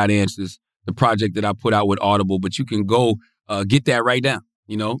We've Got Answers, the project that I put out with Audible. But you can go get that right now.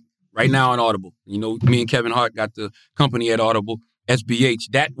 Right now on Audible. Me and Kevin Hart got the company at Audible,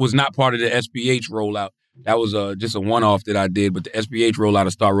 SBH. That was not part of the SBH rollout. That was just a one-off that I did, but the SBH rollout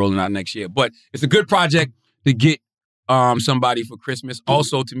will start rolling out next year. But it's a good project to get somebody for Christmas.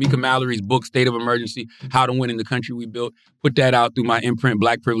 Also, Tamika Mallory's book, State of Emergency, How to Win in the Country We Built. Put that out through my imprint,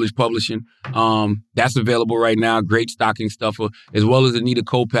 Black Privilege Publishing. That's available right now. Great stocking stuffer, as well as Anita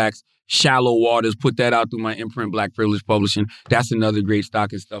Kopac's Shallow Waters. Put that out through my imprint, Black Privilege Publishing. That's another great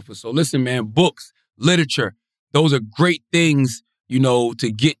stocking stuffer. So listen, man, books, literature, those are great things,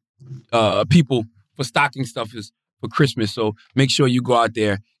 to get people for stocking stuffers for Christmas. So make sure you go out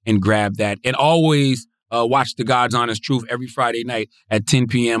there and grab that. And always watch The God's Honest Truth every Friday night at 10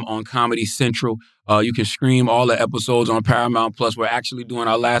 p.m. on Comedy Central. You can stream all the episodes on Paramount Plus. We're actually doing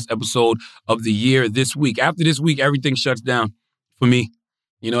our last episode of the year this week. After this week, everything shuts down for me.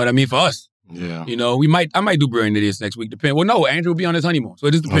 You know what I mean? For us. Yeah. You know, I might do Brilliant Idiots next week. Depend. Well, no, Andrew will be on his honeymoon. So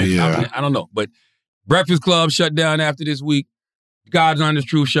it just depends. I don't know. But Breakfast Club shut down after this week. God's Honest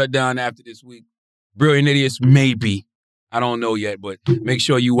Truth shut down after this week. Brilliant Idiots, maybe. I don't know yet, but make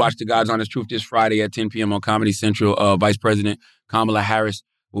sure you watch The God's Honest Truth this Friday at 10 p.m. on Comedy Central. Vice President Kamala Harris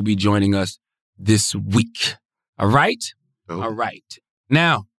will be joining us this week. All right? Oh. All right.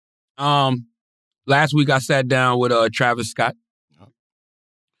 Now, last week I sat down with Travis Scott.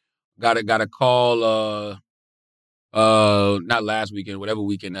 Got a call, not last weekend, whatever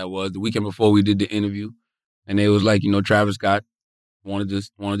weekend that was, the weekend before we did the interview. And they was like, Travis Scott wanted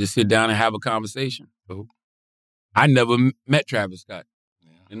to sit down and have a conversation. Oh. I never met Travis Scott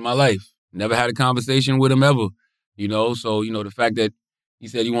in my life. Never had a conversation with him ever. So, the fact that he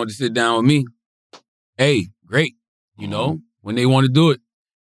said he wanted to sit down with me, hey, great. When they want to do it,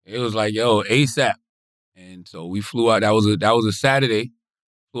 it was like, yo, ASAP. And so we flew out. That was a Saturday.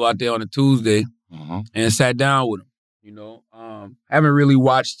 Flew out there on a Tuesday and sat down with him. Haven't really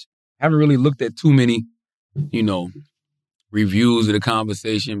looked at too many, reviews of the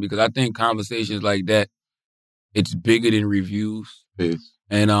conversation, because I think conversations like that, it's bigger than reviews. Yes.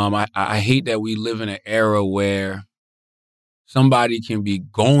 And I hate that we live in an era where somebody can be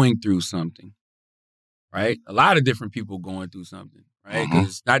going through something, right? A lot of different people going through something, right? Because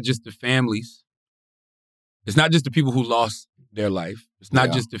it's not just the families. It's not just the people who lost their life. It's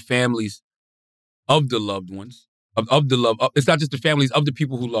not just the families of the loved ones, it's not just the families of the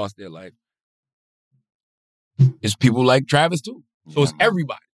people who lost their life. It's people like Travis too. So it's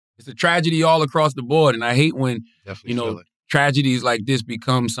everybody. It's a tragedy all across the board. And I hate when, tragedies like this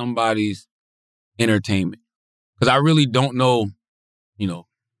become somebody's entertainment. Because I really don't know,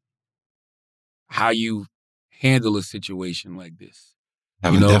 how you handle a situation like this.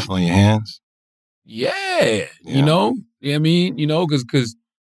 Having death on your hands? Yeah. You know what I mean? Because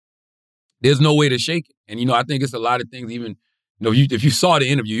there's no way to shake it. And, I think it's a lot of things, even, if you saw the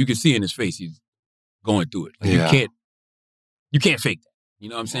interview, you could see in his face he's going through it. Like, you can't fake that. You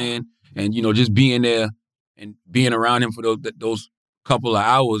know what I'm saying? And, just being there and being around him for those couple of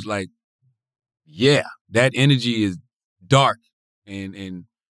hours, like, yeah, that energy is dark and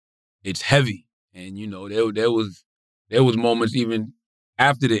it's heavy. And, there was moments even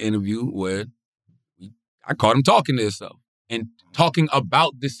after the interview where I caught him talking to himself and talking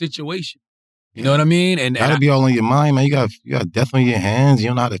about the situation. You know what I mean? And gotta be all in your mind, man. You got death on your hands. You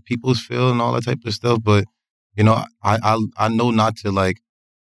don't know how the people's feel and all that type of stuff. But I know not to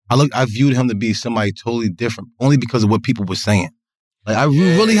I viewed him to be somebody totally different only because of what people were saying. Like you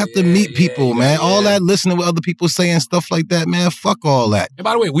really have to meet people, man. All that listening to what other people saying, stuff like that, man. Fuck all that. And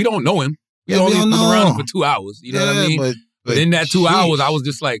by the way, we don't know him. We only been around for 2 hours. You know what I mean? But in that 2 hours, I was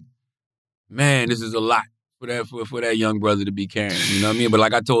just like, man, this is a lot for that young brother to be carrying. You know what I mean? But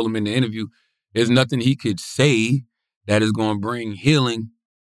like I told him in the interview, there's nothing he could say that is going to bring healing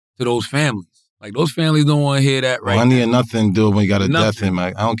to those families. Like, those families don't want to hear that right now. Money and nothing do it when you got a death in,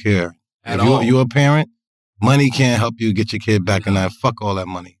 man. I don't care. If you're a parent, money can't help you get your kid back in that. Fuck all that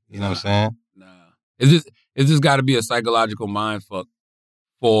money. You know what I'm saying? Nah. It's just got to be a psychological mind fuck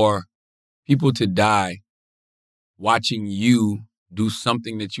for people to die watching you do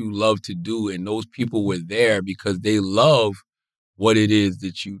something that you love to do, and those people were there because they love what it is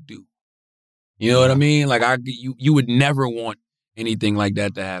that you do. You know what I mean? Like, you would never want anything like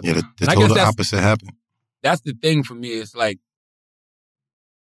that to happen. Yeah, the total opposite happened. That's the thing for me. It's like,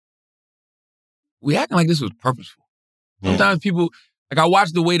 we acting like this was purposeful. Sometimes people, like, I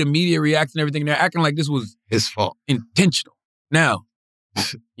watch the way the media reacts and everything, they're acting like this was his fault. Intentional. Now,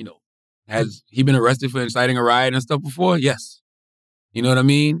 has he been arrested for inciting a riot and stuff before? Yes. You know what I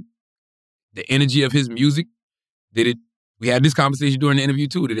mean? The energy of his music, we had this conversation during the interview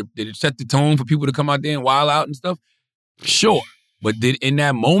too. Did it set the tone for people to come out there and wild out and stuff? Sure. But in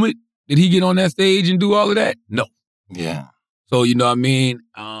that moment, did he get on that stage and do all of that? No. Yeah. So, you know what I mean?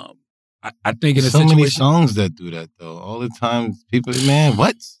 I think in a so situation... many songs that do that, though. All the time, people, man,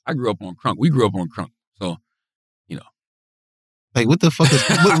 what? I grew up on crunk. We grew up on crunk. So, Like, what the fuck is...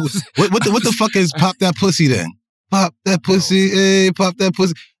 what the fuck is Pop That Pussy, then? Pop that pussy, hey, pop that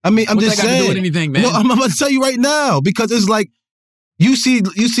pussy. I mean, I'm just saying. Got to do with anything, man? No, I'm about to tell you right now, because it's like, you see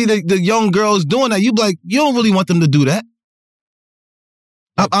the young girls doing that, you be like, you don't really want them to do that.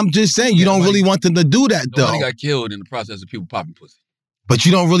 I'm just saying, you don't really want them to do that, though. Nobody got killed in the process of people popping pussy. But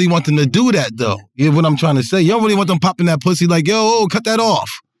you don't really want them to do that, though. You know what I'm trying to say? You don't really want them popping that pussy like, yo, cut that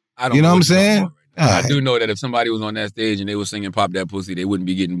off. I don't you know what I'm saying? I do know that if somebody was on that stage and they were singing "Pop That Pussy," they wouldn't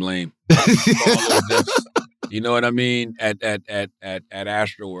be getting blamed. You know what I mean? At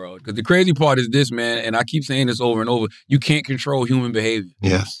Astroworld. Because the crazy part is this, man, and I keep saying this over and over, you can't control human behavior.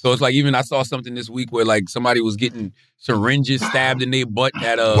 Yes. So it's like, even I saw something this week where like somebody was getting syringes stabbed in their butt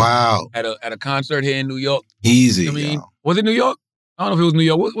at a concert here in New York. Easy. I mean, was it New York? I don't know if it was New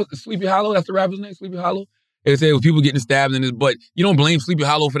York. What Sleepy Hollow? That's the rapper's name, Sleepy Hollow? They say it was people getting stabbed in his butt. You don't blame Sleepy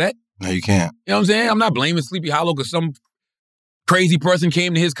Hollow for that. No, you can't. You know what I'm saying? I'm not blaming Sleepy Hollow because some crazy person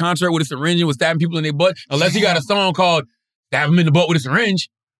came to his concert with a syringe and was stabbing people in their butt, unless he got a song called "Stab Him in the Butt with a Syringe."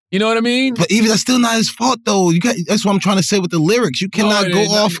 You know what I mean? But even that's still not his fault, though. That's what I'm trying to say with the lyrics. You cannot go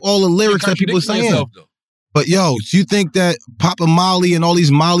off all the lyrics that people are saying. But yo, do you think that Papa Molly and all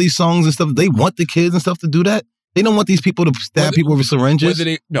these Molly songs and stuff, they want the kids and stuff to do that? They don't want these people to stab people with syringes?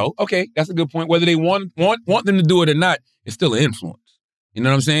 Okay, that's a good point. Whether they want them to do it or not, it's still an influence. You know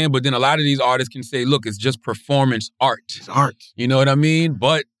what I'm saying? But then a lot of these artists can say, look, it's just performance art. It's art. You know what I mean?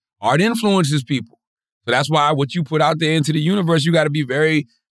 But art influences people. So that's why what you put out there into the universe, you got to be very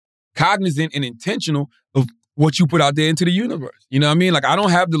cognizant and intentional of what you put out there into the universe. You know what I mean? Like, I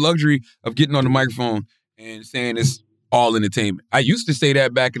don't have the luxury of getting on the microphone and saying it's all entertainment. I used to say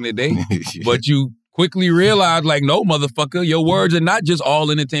that back in the day, but you quickly realize, like, no, motherfucker, your words are not just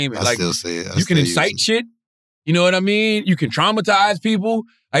all entertainment. I still say it. You can incite shit. You know what I mean? You can traumatize people.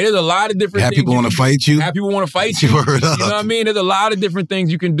 Like, there's a lot of different things. Have people want to fight you? Have people want to fight you. You know what I mean? There's a lot of different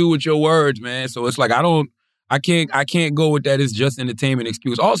things you can do with your words, man. So it's like, I can't go with that. It's just entertainment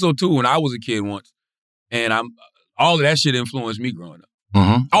excuse. Also, too, when I was a kid once, and all of that shit influenced me growing up.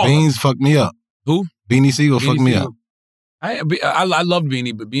 Mm-hmm. Beans fucked me up. Who? Beanie Siegel fucked me up. I loved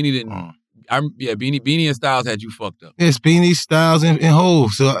Beanie, but Beanie didn't. Beanie and Styles had you fucked up. Yes, Beanie, Styles, and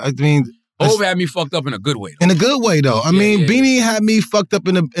Hov. So I mean, Hov had me fucked up in a good way. In a good way, though. I mean, Beanie had me fucked up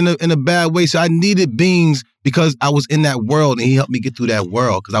in a bad way. So I needed Beans because I was in that world, and he helped me get through that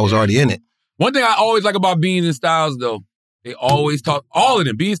world because I was already in it. One thing I always like about Beans and Styles, though, they always talk, all of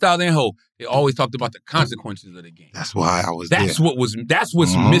them, Beans, Styles, and Hov, they always talked about the consequences of the game. That's why I was That's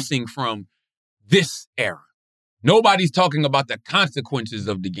what's missing from this era. Nobody's talking about the consequences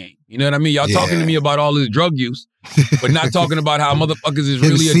of the game. You know what I mean? Y'all talking to me about all this drug use, but not talking about how motherfuckers is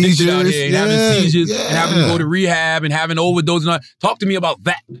really addicted out here and having seizures and having to go to rehab and having overdoses. And all. Talk to me about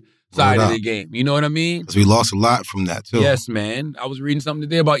that side of the game. You know what I mean? Because we lost a lot from that, too. Yes, man. I was reading something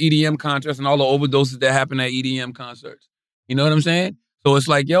today about EDM concerts and all the overdoses that happen at EDM concerts. You know what I'm saying? So it's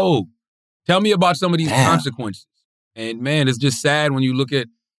like, yo, tell me about some of these consequences. And, man, it's just sad when you look at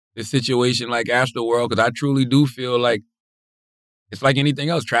the situation like Astroworld, because I truly do feel like it's like anything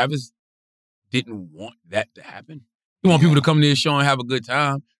else. Travis didn't want that to happen. He want people to come to his show and have a good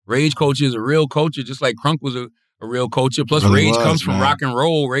time. Rage Culture is a real culture, just like Crunk was a real culture. Plus, Rage comes from rock and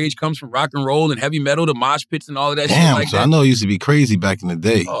roll. Rage comes from rock and roll and heavy metal, the mosh pits and all of that shit like that. I know it used to be crazy back in the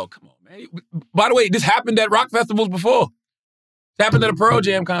day. Oh, come on, man. By the way, this happened at rock festivals before. It happened at a Pearl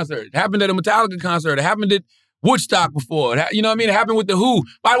Jam concert. It happened at a Metallica concert. It happened at Woodstock before. You know what I mean? It happened with The Who.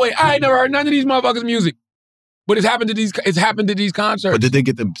 By the way, I ain't never heard none of these motherfuckers' music. But it's happened to these concerts. But did they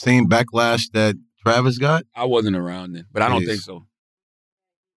get the same backlash that Travis got? I wasn't around then, but I don't think so.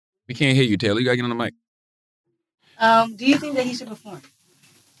 We can't hear you, Taylor. You gotta get on the mic. Do you think that he should perform?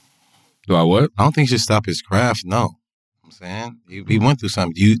 Do I what? I don't think he should stop his craft, no. I'm saying he went through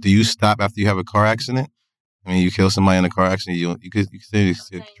something. Do you stop after you have a car accident? I mean, you kill somebody in a car accident, you could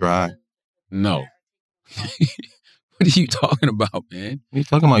still drive. No. What are you talking about, man? What are you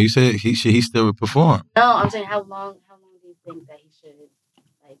talking about? You said he still perform. No, I'm saying how long do you think that he should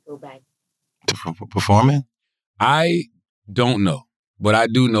go back to performing? I don't know, but I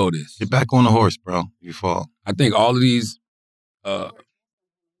do know this. Get back on the horse, bro. You fall. I think all of these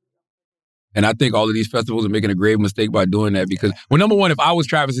festivals are making a grave mistake by doing that because, well, number one, if I was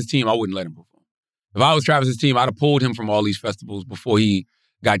Travis's team, I wouldn't let him perform. If I was Travis's team, I'd have pulled him from all these festivals before he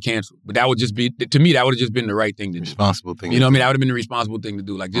got canceled. But that would just be, to me, that would have just been the right thing to do. Responsible thing. You know what I mean? That would have been the responsible thing to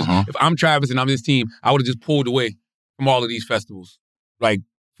do. Like, just if I'm Travis and I'm his team, I would have just pulled away from all of these festivals, like,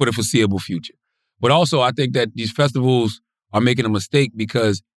 for the foreseeable future. But also, I think that these festivals are making a mistake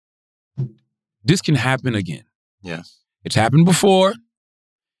because this can happen again. Yes. It's happened before,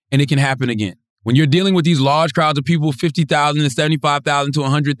 and it can happen again. When you're dealing with these large crowds of people, 50,000 to 75,000 to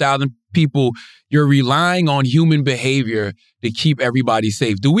 100,000 people, you're relying on human behavior to keep everybody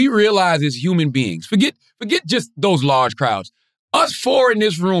safe. Do we realize as human beings, forget just those large crowds, us four in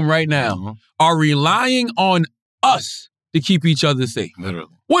this room right now are relying on us to keep each other safe. Literally.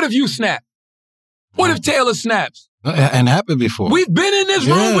 What if you snap? What if Taylor snaps? And happened before. We've been in this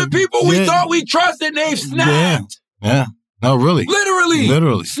room with people we thought we trusted and they've snapped. Yeah. No, really.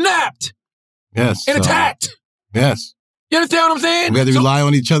 Literally. Snapped. Yes. and attacked. Yes. You understand what I'm saying? We have to rely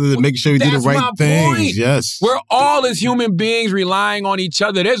on each other to make sure we do the right things. Point. Yes. We're all as human beings relying on each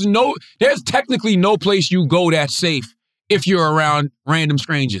other. There's technically no place you go that's safe if you're around random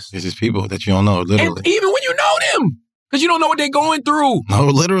strangers. There's just people that you don't know, literally. And even when you know them, because you don't know what they're going through. No,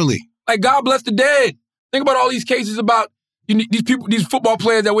 literally. Like, God bless the dead. Think about all these cases about these people, these football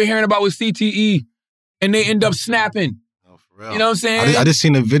players that we're hearing about with CTE, and they end up snapping. Oh, for real. You know what I'm saying? I just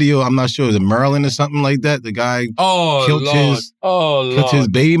seen a video, I'm not sure, is it Maryland or something like that? The guy killed his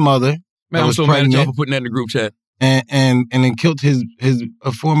baby mother. Man, I'm so mad at y'all for putting that in the group chat. And then killed his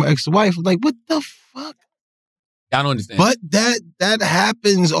former ex-wife. Like, what the fuck? I don't understand. But that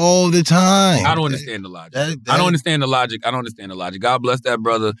happens all the time. I don't understand the logic. I don't understand the logic. God bless that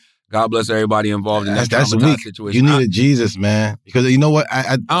brother. God bless everybody involved in that traumatized situation. You need a Jesus, man. Because you know what?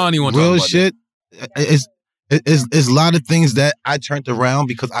 I don't even want to talk about shit. It's a lot of things that I turned around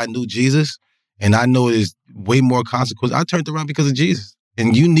because I knew Jesus, and I know there's way more consequences. I turned around because of Jesus.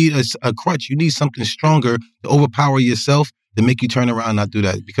 And you need a crutch. You need something stronger to overpower yourself to make you turn around and not do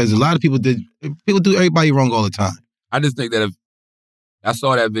that. Because a lot of people do everybody wrong all the time. I just think that if I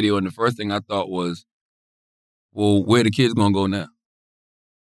saw that video and the first thing I thought was, well, where the kids gonna go now?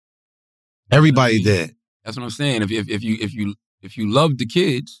 Everybody did. That's what I'm saying. If you love the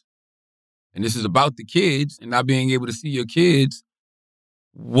kids, and this is about the kids and not being able to see your kids,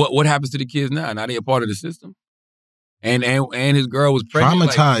 what happens to the kids now? Now they a part of the system. And his girl was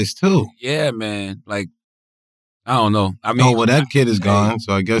pregnant. Traumatized too. Yeah, man. Like, I don't know. I mean, that kid is gone.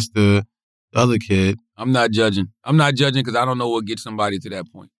 So I guess the other kid. I'm not judging because I don't know what gets somebody to that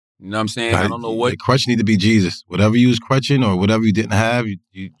point. You know what I'm saying? I don't know what. The crutch need to be Jesus. Whatever you was crutching or whatever you didn't have,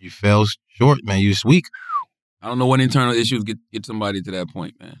 you fell short, man. You was weak. I don't know what internal issues get somebody to that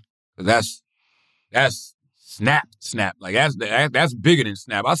point, man. Because that's snap. Like, that's bigger than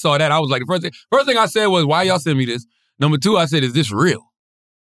snap. I saw that. I was like, the first thing I said was, why y'all send me this? Number two, I said, is this real?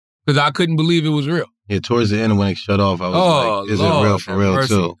 Because I couldn't believe it was real. Yeah, towards the end when it shut off, I was like, is it real for real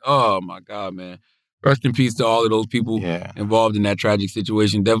too? Oh, my God, man. Rest in peace to all of those people involved in that tragic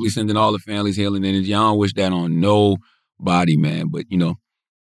situation. Definitely sending all the families healing energy. I don't wish that on nobody, man. But,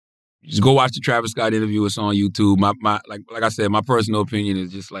 just go watch the Travis Scott interview. It's on YouTube. Like I said, my personal opinion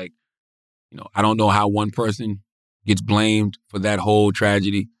is just like, I don't know how one person gets blamed for that whole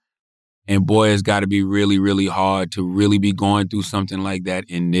tragedy. And boy, it's got to be really, really hard to really be going through something like that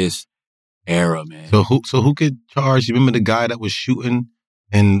in this era, man. So who could charge? You remember the guy that was shooting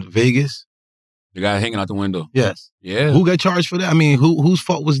in Vegas? The guy hanging out the window. Yes. Yeah. Who got charged for that? I mean, whose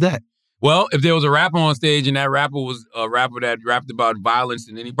fault was that? Well, if there was a rapper on stage and that rapper was a rapper that rapped about violence,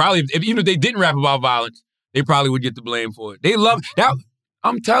 and then he probably, even if they didn't rap about violence, they probably would get the blame for it. They love that.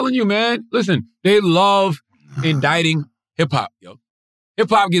 I'm telling you, man. Listen, they love indicting hip hop, yo. Hip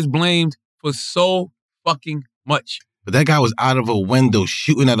hop gets blamed for so fucking much. But that guy was out of a window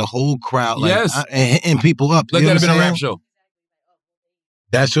shooting at a whole crowd, yes, and hitting people up. Let that have been a rap show.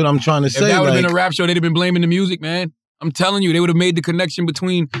 That's what I'm trying to say. If that would have been a rap show, they'd have been blaming the music, man. I'm telling you, they would have made the connection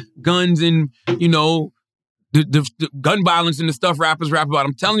between guns and, the gun violence and the stuff rappers rap about.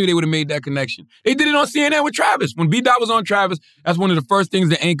 I'm telling you, they would have made that connection. They did it on CNN with Travis. When B-Dot was on Travis, that's one of the first things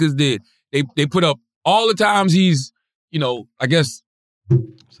the anchors did. They put up all the times he's, I guess,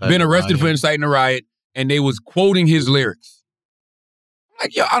 been arrested for inciting a riot, and they was quoting his lyrics.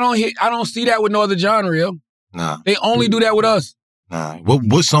 Like, yo, I don't see that with no other genre, yo. Nah. They only do that with us. Nah.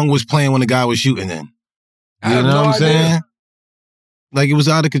 What song was playing when the guy was shooting then? You know what I'm saying? Like, it was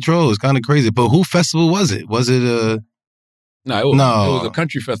out of control. It's kind of crazy. But who festival was it? Was it a... No, it was a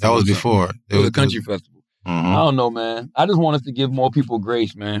country festival. That was before. It was a country festival. Mm-hmm. I don't know, man. I just want us to give more people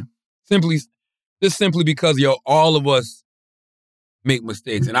grace, man. Simply because, all of us make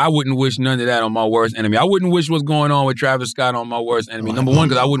mistakes. And I wouldn't wish none of that on my worst enemy. I wouldn't wish what's going on with Travis Scott on my worst enemy. Number one,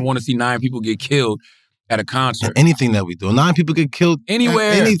 because I wouldn't want to see 9 people get killed at a concert. And anything that we do. 9 people get killed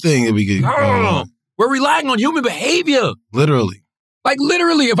anywhere. Anything that we get. We're relying on human behavior. Literally. Like,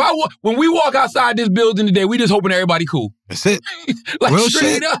 literally, when we walk outside this building today, we just hoping everybody cool. That's it. Like, real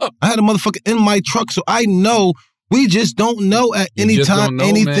straight shit. up. I had a motherfucker in my truck, so I know we just don't know at any time.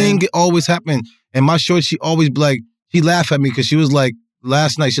 Anything can always happen. And my short, she always be like, she laughed at me because she was like,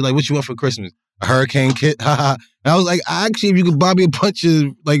 last night, she's like, what you want for Christmas? A hurricane kit? Haha. And I was like, actually, if you could buy me a bunch of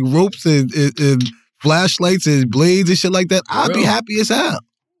like ropes and flashlights and blades and shit like that, I'd be happy as hell.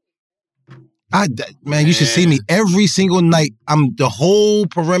 Man, you should see me every single night. The whole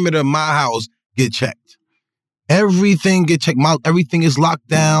perimeter of my house get checked. Everything get checked. Everything is locked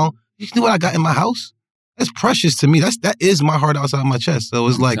down. You know what I got in my house? That's precious to me. That is my heart outside my chest. So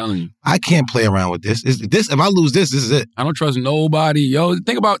it's like, I can't play around with this. If I lose this is it. I don't trust nobody. Yo,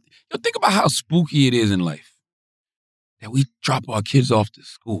 think about how spooky it is in life that we drop our kids off to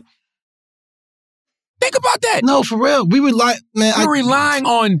school. Think about that. No, for real. We're relying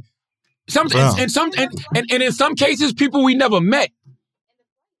on in some cases people we never met.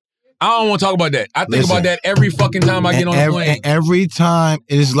 I don't want to talk about that. I think about that every fucking time I get on a plane. And every time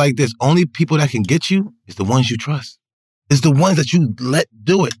it is like this. Only people that can get you is the ones you trust. It's the ones that you let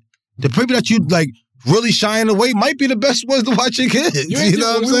do it. The people that you like really shying away might be the best ones to watch your kids. You know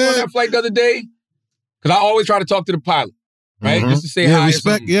what I'm saying? We were on that flight the other day, because I always try to talk to the pilot, right? Just to say hi.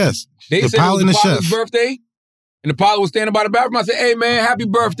 Respect, yes. They said it was the pilot's birthday, and the pilot was standing by the bathroom. I said, hey, man, happy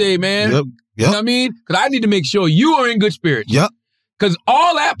birthday, man. Yep. You know what I mean? Because I need to make sure you are in good spirits. Yep. Because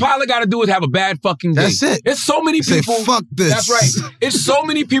all that pilot got to do is have a bad fucking day. That's it. It's so many people. Say, fuck this. That's right. It's so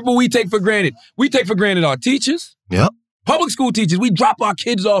many people we take for granted. We take for granted our teachers. Yep. Public school teachers. We drop our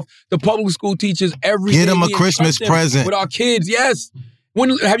kids off to public school teachers every day. Get them a Christmas present. With our kids, yes.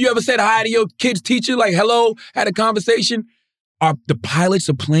 Have you ever said hi to your kid's teacher? Like, hello, had a conversation? Are the pilots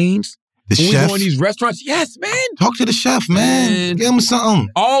of planes? The when chef? We go in these restaurants? Yes, man. Talk to the chef, man. Give him something.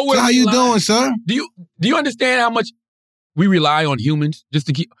 Always. So how you doing, sir? Do you understand how much we rely on humans just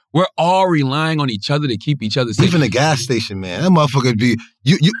to keep? We're all relying on each other to keep each other safe. Even the gas station, man. That motherfucker be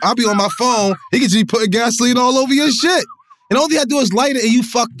I'll be on my phone. He can just be putting gasoline all over your shit, and all you gotta do is light it, and you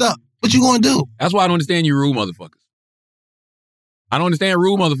fucked up. What you gonna do? That's why I don't understand you rude motherfuckers. I don't understand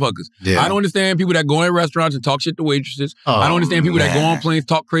rude motherfuckers. Yeah. I don't understand people that go in restaurants and talk shit to waitresses. I don't understand people that go on planes,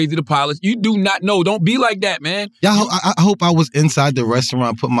 talk crazy to pilots. You do not know. Don't be like that, man. Yeah, I hope I was inside the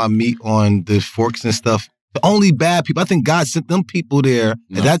restaurant, put my meat on the forks and stuff. The only bad people, I think God sent them people there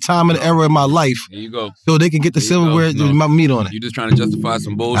at that time of the era in my life. There you go. So they can get the silverware with my meat on it. You're just trying to justify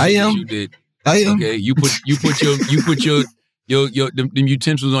some bullshit I am. that you did. I am. Okay, you put your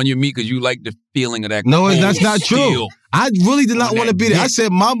utensils on your meat because you like the feeling of that. No, that's not true. I really did not want to be there. I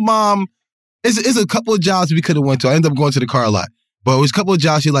said my mom, it's a couple of jobs we could have went to. I ended up going to the car lot. But it was a couple of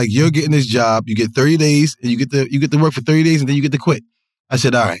jobs. She's like, you're getting this job. You get 30 days and you get to work for 30 days and then you get to quit. I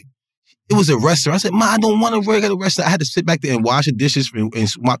said, all right. It was a restaurant. I said, Ma, I don't want to work at a restaurant. I had to sit back there and wash the dishes and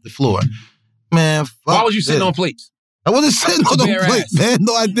mop the floor. Man, fuck. Why was you sitting on plates? I wasn't sitting on no plates, man.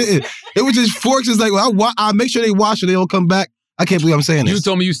 No, I didn't. It was just forks. It's like, I make sure they wash or they don't come back. I can't believe I'm saying this. You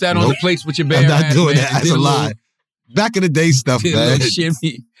told me you sat on the plates with your bare ass. I'm not doing man, that. That's a lie. Back in the day stuff, man. Shimmy.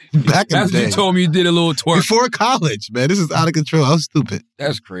 Back in the day. That's what you told me you did a little twerk. Before college, man. This is out of control. I was stupid.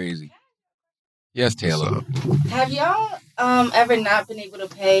 That's crazy. Yes, Taylor. Have y'all ever not been able to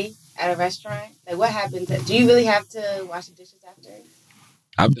pay at a restaurant? Like, what happens? Do you really have to wash the dishes after?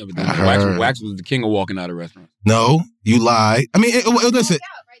 I've never done that. Wax was the king of walking out of restaurants. No, you lied. I mean, listen.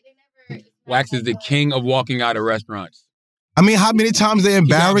 Wax is the king of walking out of restaurants. I mean, how many times they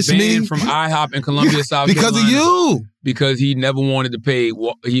embarrassed me from IHOP in Columbia, South because Carolina? Because of you. Because he never wanted to pay.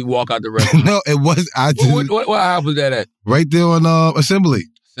 He'd walk out the restaurant. No, it was. What IHOP was that at? Right there on Assembly.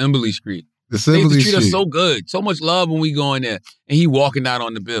 Assembly Street. Assembly they used to treat Street. us so good, so much love when we go in there, and he walking out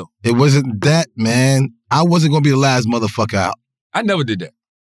on the bill. It wasn't that, man. I wasn't gonna be the last motherfucker out. I never did that.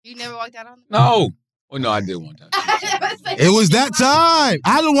 You never walked out on the bill? No. Oh no, I did one time. It was that time.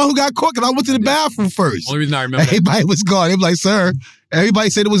 I the one who got caught because I went to the bathroom first. Only reason I remember. Everybody was gone. They were like, "Sir," everybody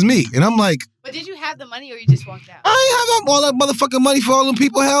said it was me, and I'm like, "But did you have the money, or you just walked out?" I ain't have all that motherfucking money for all them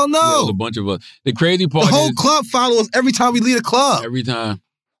people. Hell no. There was a bunch of us. The crazy part the whole club follows us every time we leave the club. Every time.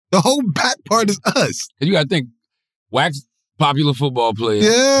 The whole back part is us. And you got to think, Wax, popular football player.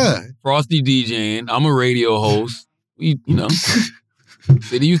 Yeah. Frosty DJing. I'm a radio host. They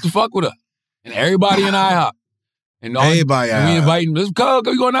used to fuck with us. And everybody in IHOP. And everybody we inviting, let's go,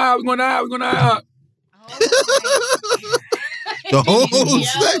 we going to IHOP, we going to IHOP. The whole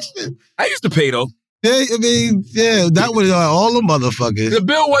section. I used to pay, though. Yeah, I mean, that was all the motherfuckers. The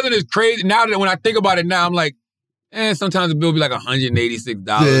bill wasn't as crazy. Now that when I think about it now, I'm like, sometimes the bill be like $186.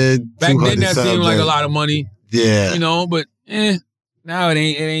 Back then, that seemed like a lot of money. Yeah. But now it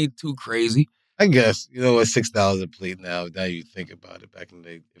ain't too crazy. I guess, it's $6 a plate now. Now you think about it. Back in the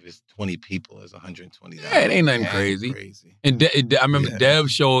day, if it's 20 people, it's $120. Yeah, it ain't nothing crazy. And I remember Dev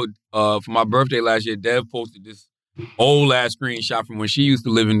showed, for my birthday last year, Dev posted this old ass screenshot from when she used to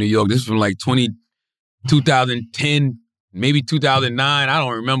live in New York. This is from like 2010, maybe 2009. I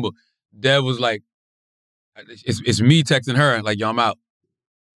don't remember. Dev was like, it's me texting her, like, yo, I'm out.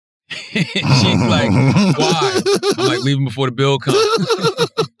 She's like, why? I'm like, leaving before the bill comes.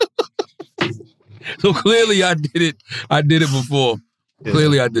 So clearly I did it. I did it before. Yeah.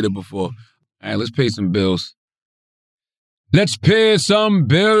 Clearly I did it before. All right, let's pay some bills. Let's pay some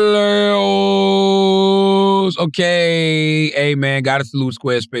bills. Okay. Hey, man, gotta salute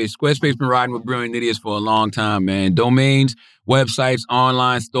Squarespace. Squarespace been riding with Brilliant Idiots for a long time, man. Domains, websites,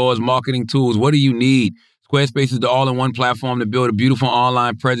 online stores, marketing tools. What do you need? Squarespace is the all-in-one platform to build a beautiful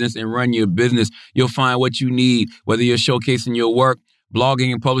online presence and run your business. You'll find what you need, whether you're showcasing your work,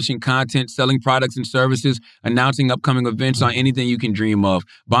 blogging and publishing content, selling products and services, announcing upcoming events, or anything you can dream of.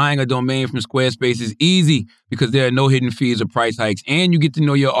 Buying a domain from Squarespace is easy because there are no hidden fees or price hikes, and you get to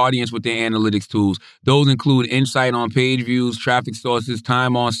know your audience with their analytics tools. Those include insight on page views, traffic sources,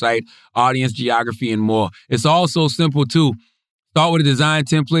 time on site, audience geography, and more. It's all so simple, too. Start with a design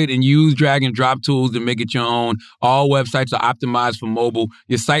template and use drag and drop tools to make it your own. All websites are optimized for mobile.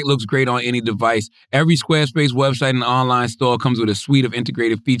 Your site looks great on any device. Every Squarespace website and online store comes with a suite of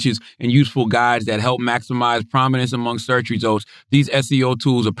integrated features and useful guides that help maximize prominence among search results. These SEO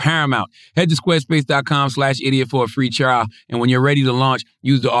tools are paramount. Head to squarespace.com/idiot for a free trial. And when you're ready to launch,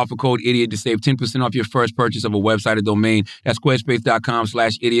 use the offer code IDIOT to save 10% off your first purchase of a website or domain. That's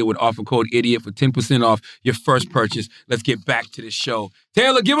squarespace.com/idiot with offer code IDIOT for 10% off your first purchase. Let's get back to this show.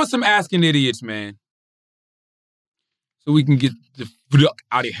 Taylor, give us some Asking Idiots, man. So we can get the fuck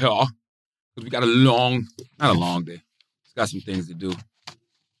out of here. Because we got not a long day. Just got some things to do.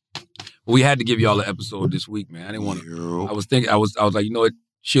 But we had to give y'all an episode this week, man. I didn't want to. I was like, you know what?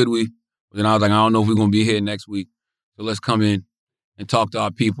 Should we? But then I was like, I don't know if we're going to be here next week. So let's come in and talk to our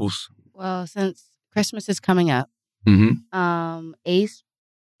peoples. Well, since Christmas is coming up, Ace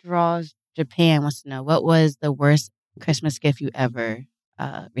Draws Japan wants to know, what was the worst Christmas gift you ever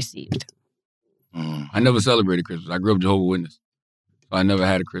received? I never celebrated Christmas. I grew up Jehovah's Witness. So I never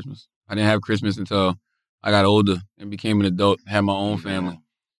had a Christmas. I didn't have Christmas until I got older and became an adult, had my own family.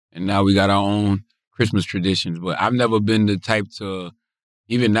 And now we got our own Christmas traditions. But I've never been the type to,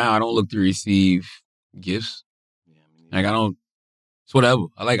 even now, I don't look to receive gifts. Like it's whatever.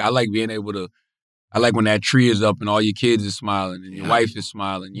 I like being able to, I like when that tree is up and all your kids are smiling and your wife is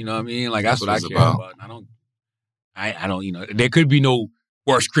smiling. You know what I mean? Like that's what I care about. I don't, you know, there could be no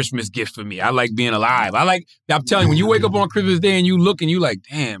worst Christmas gift for me. I like being alive. I'm telling you, when you wake up on Christmas Day and you look and you like,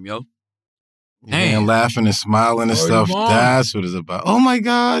 damn, yo. And laughing and smiling and stuff. That's what it's about. Oh my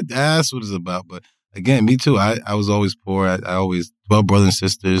God, that's what it's about. But again, me too. I was always poor. I always 12 brothers and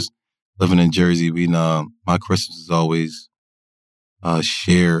sisters living in Jersey. My Christmas is always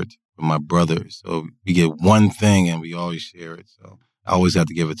shared with my brothers. So we get one thing and we always share it. So I always have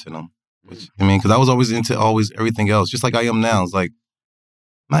to give it to them. Which, I mean, because I was always into everything else, just like I am now. It's like,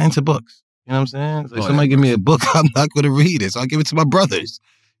 I'm not into books. You know what I'm saying? It's like somebody give me a book, I'm not going to read it. So I'll give it to my brothers.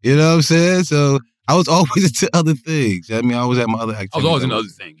 You know what I'm saying? So I was always into other things. I mean, I always had my other activities. I was always into other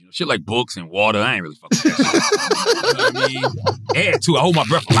things. You know, shit like books and water. I ain't really fucking with that shit. You know what I mean? Air, too. I hold my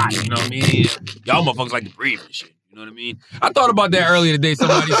breath a lot. You know what I mean? Y'all motherfuckers like to breathe and shit. You know what I mean? I thought about that earlier today.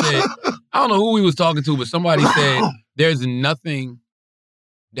 Somebody said, I don't know who we was talking to, but somebody said, there's nothing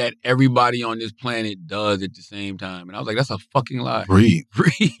that everybody on this planet does at the same time. And I was like, that's a fucking lie. Breathe.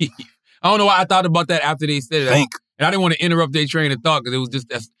 I don't know why I thought about that after they said it. Think. And I didn't want to interrupt their train of thought because it was just,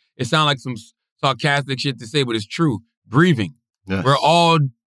 it sounded like some sarcastic shit to say, but it's true. Breathing. Yes. We're all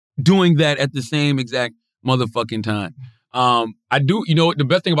doing that at the same exact motherfucking time. I do, you know, the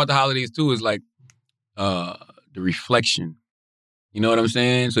best thing about the holidays too is like the reflection. You know what I'm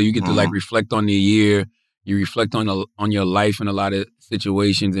saying? So you get to like reflect on the year. You reflect on your life in a lot of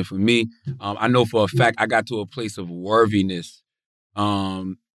situations. And for me, I know for a fact I got to a place of worthiness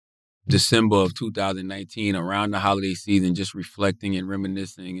December of 2019 around the holiday season, just reflecting and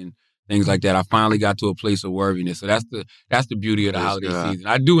reminiscing and things like that. I finally got to a place of worthiness. So that's the beauty of the holiday season.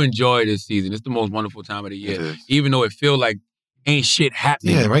 I do enjoy this season. It's the most wonderful time of the year, even though it feel like ain't shit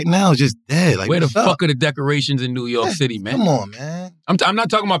happening. Yeah, right now it's just dead. Like, where the fuck are the decorations in New York City, man? Come on, man. I'm not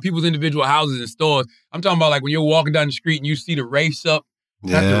talking about people's individual houses and stores. I'm talking about like when you're walking down the street and you see the wreaths up.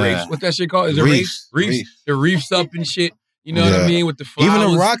 Not the wreaths. What's that shit called? Is it wreaths? The wreaths up and shit. You know what I mean? With the flowers.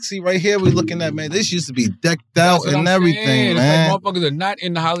 Even the Roxy right here we're looking at, man. This used to be decked out and everything, man. It's like motherfuckers are not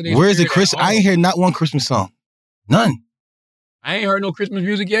in the holiday. Where's the Christmas? I ain't heard not one Christmas song. None. I ain't heard no Christmas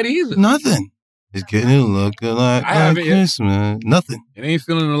music yet either. Nothing. It's getting looking like Christmas. Nothing. It ain't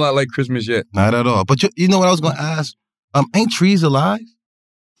feeling a lot like Christmas yet. Not at all. But you know what I was going to ask? Ain't trees alive?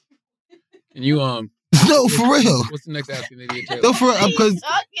 And you, no, for real. What's the next Asking Idiot? No, for real.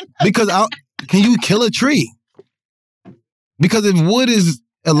 Because can you kill a tree? Because if wood is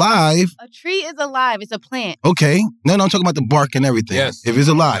alive. A tree is alive. It's a plant. Okay. No, I'm talking about the bark and everything. Yes. If it's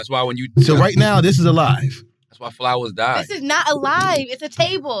alive. That's why when you. So right now, this is alive. That's why flowers die. This is not alive. It's a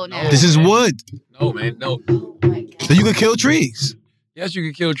table now. This is wood. No, man. No. Oh my God. So you can kill trees. Yes, you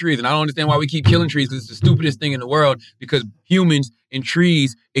can kill trees. And I don't understand why we keep killing trees because it's the stupidest thing in the world because humans and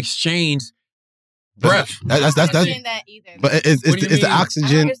trees exchange breath. That's that either. But it's the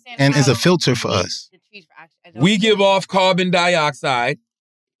oxygen and it's a filter for us. We give off carbon dioxide.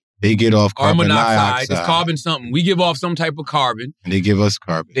 They get off carbon monoxide. It's carbon something. We give off some type of carbon. And they give us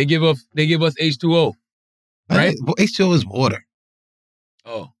carbon. They give us H2O. Right? Well, H2O is water.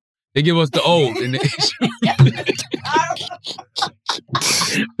 Oh. They give us the O. And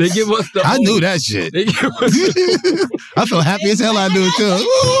they give us the I O. knew that shit. They give us I feel happy as hell I knew it too.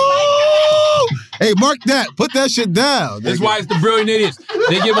 Hey, mark that. Put that shit down. That's why it's the brilliant idiots.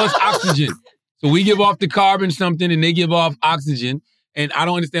 They give us oxygen. So we give off the carbon something and they give off oxygen. And I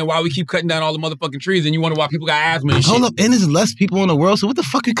don't understand why we keep cutting down all the motherfucking trees and you wonder why people got asthma and shit. Hold up, and there's less people in the world, so what the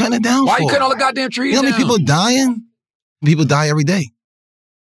fuck you cutting it down why for? Why you cutting all the goddamn trees down? You know how many people dying? People die every day.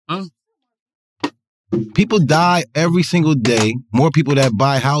 Huh? People die every single day. More people that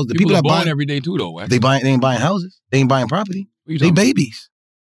buy houses. People that born every day too, though. They ain't buying houses. They ain't buying property. They babies.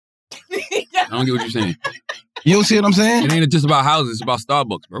 I don't get what you're saying. You don't see what I'm saying? It ain't just about houses. It's about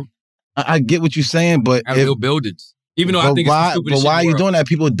Starbucks, bro. I get what you're saying, but build buildings. Even though I think it's the stupidest shit in the world. But why are you doing that?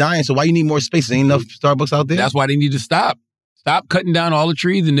 People are dying, so why you need more space? There ain't enough Starbucks out there? That's why they need to stop. Stop cutting down all the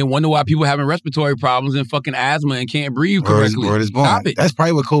trees and then wonder why people having respiratory problems and fucking asthma and can't breathe correctly. Word is born. Stop it. That's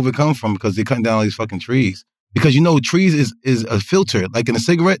probably where COVID comes from because they're cutting down all these fucking trees. Because trees is a filter. Like in a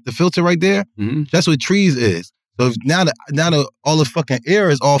cigarette, the filter right there, that's what trees is. So if now all the fucking air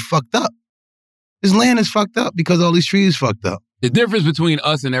is all fucked up. This land is fucked up because all these trees fucked up. The difference between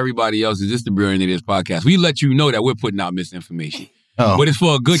us and everybody else is just the Brilliant Idiots podcast. We let you know that we're putting out misinformation. Oh. But it's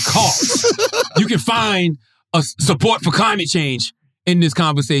for a good cause. You can find a support for climate change in this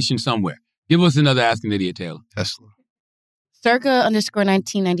conversation somewhere. Give us another Ask an Idiot, Taylor. Tesla.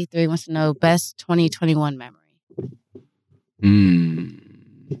 Circa_1993 wants to know best 2021 memory.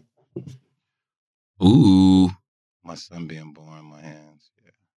 Ooh. My son being born in my hands.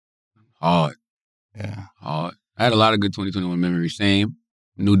 Yeah. Hard. Yeah. Hard. I had a lot of good 2021 memories. Same.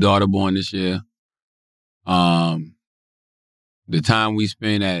 New daughter born this year. The time we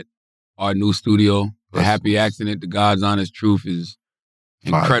spent at our new studio, The Happy Accident, The God's Honest Truth is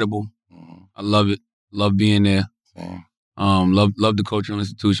incredible. Mm-hmm. I love it. Love being there. Same. Love the cultural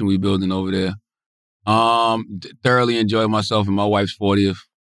institution we building over there. Thoroughly enjoyed myself and my wife's 40th.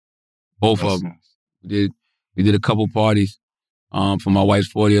 Both of them. We did a couple parties. For my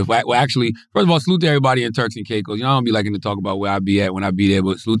wife's 40th. Well, actually, first of all, salute to everybody in Turks and Caicos. I don't be liking to talk about where I be at when I be there,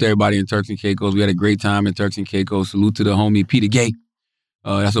 but salute to everybody in Turks and Caicos. We had a great time in Turks and Caicos. Salute to the homie Peter Gay.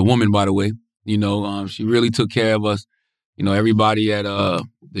 That's a woman, by the way. She really took care of us. Everybody at the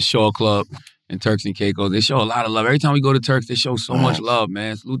Shaw Club in Turks and Caicos, they show a lot of love. Every time we go to Turks, they show so much love,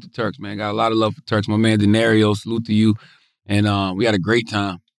 man. Salute to Turks, man. Got a lot of love for Turks. My man Denario, salute to you. And we had a great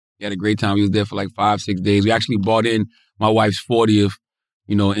time. We was there for like 5-6 days. We actually bought in my wife's 40th,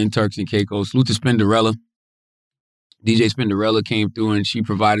 in Turks and Caicos. Salute to Spinderella. DJ Spinderella came through and she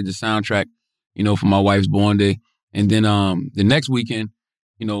provided the soundtrack, for my wife's born day. And then the next weekend,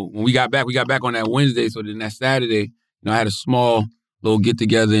 when we got back on that Wednesday. So then that Saturday, I had a small little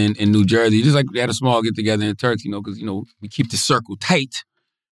get-together in New Jersey. Just like we had a small get-together in Turks, because, we keep the circle tight.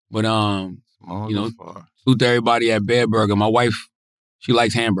 But, salute to everybody at Bear Burger. My wife, she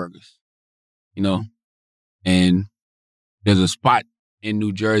likes hamburgers, and there's a spot in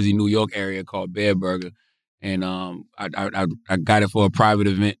New Jersey, New York area called Bear Burger. And I got it for a private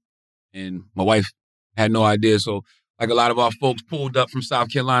event. And my wife had no idea. So like a lot of our folks pulled up from South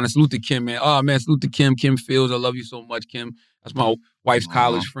Carolina. Salute to Kim, man. Oh, man, salute to Kim. Kim Fields. I love you so much, Kim. That's my wife's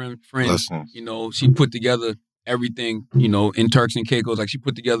college friend. She put together everything, in Turks and Caicos. Like she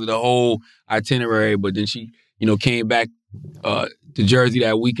put together the whole itinerary. But then she, came back to Jersey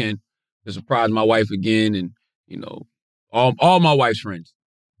that weekend to surprise my wife again. And, all my wife's friends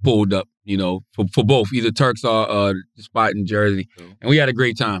pulled up, for both, either Turks or the spot in Jersey. And we had a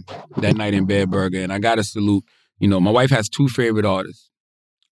great time that night in Bear Burger. And I got to salute, my wife has two favorite artists.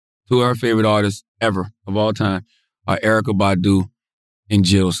 Two of her favorite artists ever, of all time, are Erykah Badu and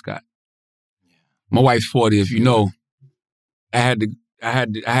Jill Scott. My wife's 40th, I had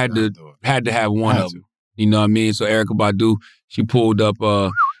to have one of them. You know what I mean? So Erykah Badu, she pulled up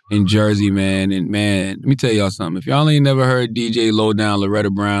in Jersey, man. And man, let me tell y'all something. If y'all ain't never heard DJ Lowdown Loretta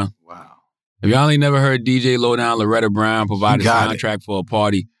Brown, wow. If y'all ain't never heard DJ Lowdown Loretta Brown provide a soundtrack for a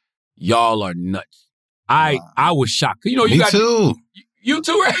party, y'all are nuts. I was shocked. You got too. You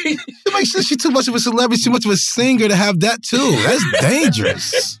too, right? It makes sense. She's too much of a celebrity, too much of a singer to have that too. That's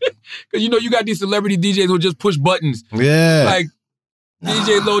dangerous. Because you got these celebrity DJs who just push buttons. Yeah. Like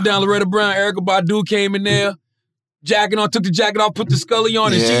DJ Lowdown Loretta Brown, Erykah Badu came in there. jacket on, took the jacket off, put the Scully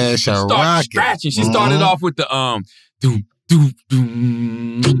on, and she started scratching. She started off with the doom, doom,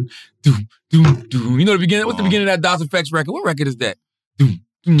 doom, doom, doom, doom. You know the beginning? What's the beginning of that DOS Effects record? What record is that? Doom,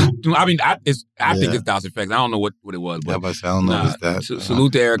 doom, doom. I mean, I think it's DOS Effects. I don't know what it was. But, I don't know what's that.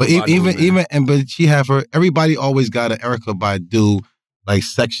 Salute to Erykah Badu. But she have her. Everybody always got an Erykah Badu like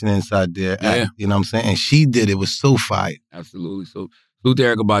section inside there. Yeah. You know what I'm saying? And she did it. Was so fire. Absolutely. So salute to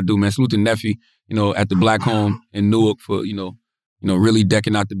Erykah Badu, man. Salute to Neffy, at the Black Home in Newark for, really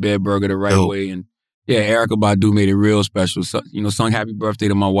decking out the bed burger the right way. And yeah, Erykah Badu made it real special. So, sung happy birthday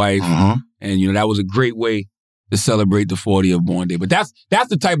to my wife. And, that was a great way to celebrate the 40th born day. But that's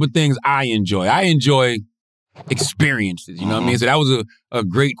the type of things I enjoy. I enjoy experiences, you know what I mean? So that was a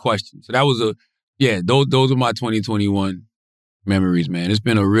great question. So that was those are my 2021 memories, man. It's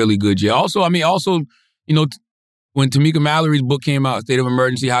been a really good year. Also, when Tamika Mallory's book came out, State of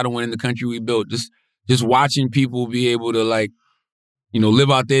Emergency, How to Win in the Country We Built, just watching people be able to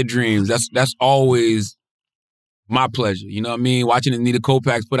live out their dreams. That's always my pleasure. You know what I mean? Watching Anita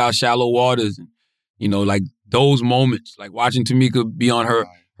Kopax put out Shallow Waters, and, those moments, like watching Tamika be on her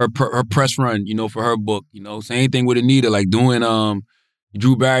press run, for her book, same thing with Anita, like doing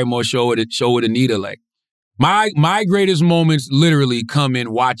Drew Barrymore show with Anita. Like my greatest moments literally come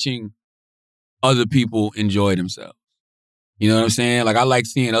in watching other people enjoy themselves. You know what I'm saying? Like I like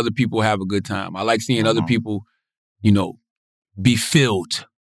seeing other people have a good time. I like seeing other people, be filled.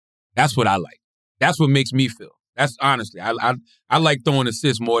 That's what I like. That's what makes me feel. That's honestly, I like throwing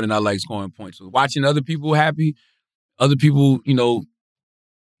assists more than I like scoring points. So watching other people happy, other people,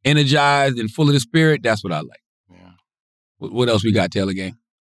 energized and full of the spirit, that's what I like. Yeah. What else we got, Taylor Gang?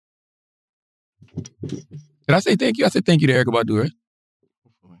 Did I say thank you? I said thank you to Erykah Badu, right?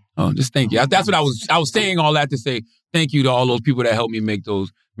 Oh, just thank you. That's what I was saying all that to say thank you to all those people that helped me make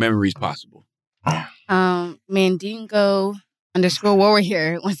those memories possible. Mandingo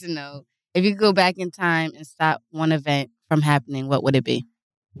 _Warrior wants to know, if you could go back in time and stop one event from happening, what would it be?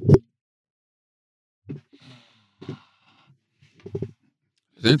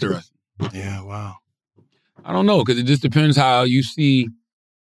 It's interesting. Yeah, wow. I don't know, because it just depends how you see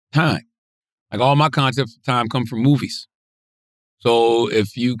time. Like all my concepts of time come from movies. So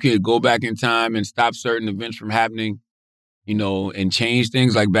if you could go back in time and stop certain events from happening, and change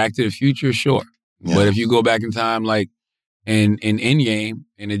things like Back to the Future, sure. Yeah. But if you go back in time like in Endgame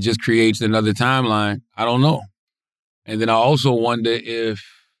and it just creates another timeline, I don't know. And then I also wonder because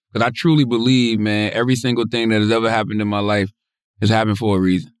I truly believe, man, every single thing that has ever happened in my life has happened for a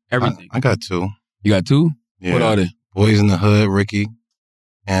reason. Everything. I got two. You got two? Yeah. What are they? Boys in the Hood, Ricky,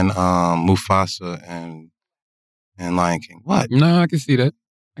 and Mufasa and Lion King. What? No, I can see that.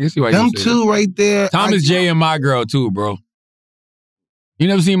 I can see why you say that. Them two right there. Thomas J and My Girl too, bro. You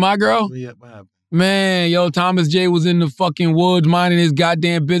never seen My Girl? Yeah, what happened? Man, Thomas J was in the fucking woods minding his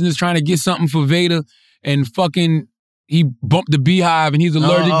goddamn business trying to get something for Vader and fucking he bumped the beehive and he's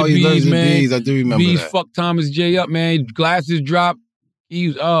allergic to bees, man. Bees. I do remember bees that. Fucked Thomas J up, man. Glasses dropped.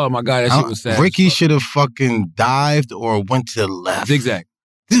 Oh my God, that shit was sad. Ricky should have fucking dived or went to the left. Zigzag.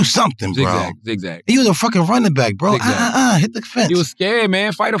 Do something, bro. Zigzag. He was a fucking running back, bro. Hit the fence. He was scared,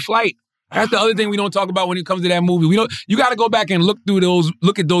 man. Fight or flight. That's the other thing we don't talk about when it comes to that movie. You got to go back and look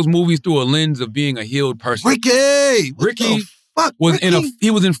at those movies through a lens of being a healed person. Ricky was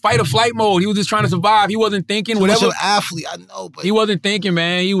in fight or flight mode. He was just trying to survive. He wasn't thinking whatever. An athlete, I know, but he wasn't thinking,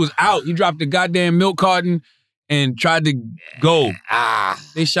 man. He was out. He dropped the goddamn milk carton and tried to go.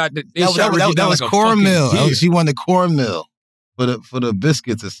 They shot Ricky down that was like cornmeal. She won the cornmeal for the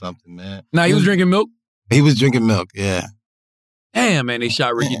biscuits or something, man. Nah, he was drinking milk. He was drinking milk. Yeah. Damn, man, they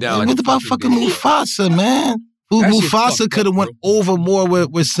shot Ricky down. Like what about fucking Mufasa, man? Mufasa could have went over more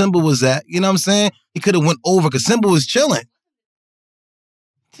where Simba was at. You know what I'm saying? He could have went over because Simba was chilling.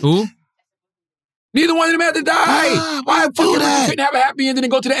 Who? Neither one of them had to die. Why do that? Couldn't have a happy ending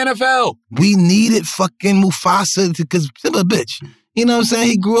and go to the NFL. We needed fucking Mufasa because Simba a bitch. You know what I'm saying?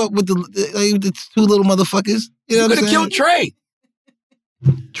 He grew up with the two little motherfuckers. You know what I'm saying? Could have killed Trey.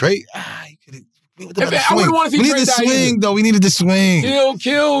 Trey? I wouldn't want to see we Trey needed the swing, though. We needed the swing.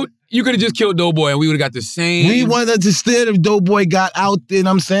 Killed. You could have just killed Doughboy and we would have got the same. We wanted to steer if Doughboy got out there, you know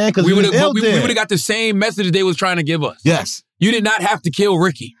what I'm saying? Because we would have got the same message they was trying to give us. Yes. You did not have to kill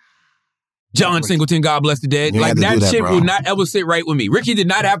Ricky. John Singleton, God bless the dead. Like that shit would not ever sit right with me. Ricky did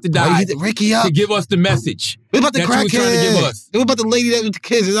not have to die to give us the message. What about the crackhead? What about the lady that with the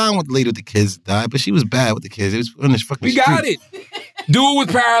kids? I don't want the lady with the kids to die, but she was bad with the kids. It was on this fucking street. Got it. Dude was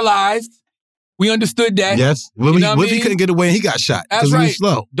paralyzed. We understood that. Yes. What if he couldn't get away and he got shot? That's right. He was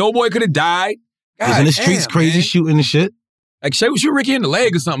slow. Doughboy could have died. He was in the streets crazy, man. Shooting and shit. Like shoot Ricky in the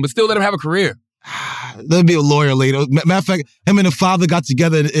leg or something, but still let him have a career. There'll be a lawyer later. Matter of fact, him and the father got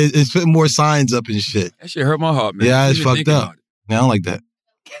together and putting more signs up and shit. That shit hurt my heart, man. Yeah, it's fucked up. Yeah, I don't like that.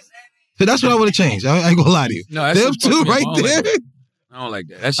 So that's what I would have changed. I ain't gonna lie to you. No, them two right there. I don't like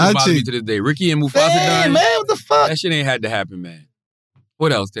that. That shit bothers me to this day. Ricky and Mufasa dying. Man, what the fuck? That shit ain't had to happen, man.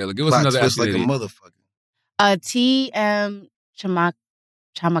 What else, Taylor? Give us another twist like a motherfucker. T.M.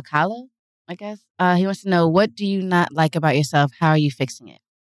 Chamakala, I guess. He wants to know, what do you not like about yourself? How are you fixing it?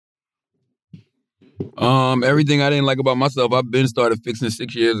 Everything I didn't like about myself, I've been started fixing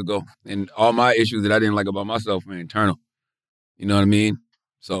 6 years ago. And all my issues that I didn't like about myself were internal. You know what I mean?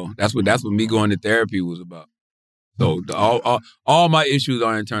 So that's what me going to therapy was about. So all my issues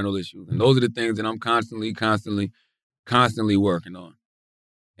are internal issues. And those are the things that I'm constantly working on.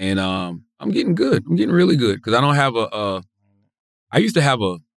 And I'm getting good. I'm getting really good. Because I don't have I used to have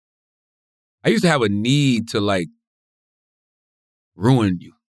a need to like ruin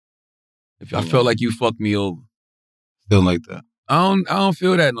you. If I felt like you fucked me over. Still like that. I don't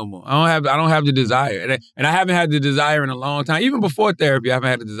feel that no more. I don't have the desire. And I haven't had the desire in a long time. Even before therapy, I haven't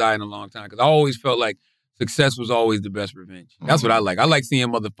had the desire in a long time. Because I always felt like success was always the best revenge. That's what I like. I like seeing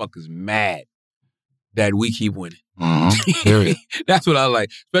motherfuckers mad that we keep winning. That's what I like.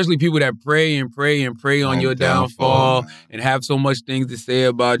 Especially people that pray and pray and pray on your downfall and have so much things to say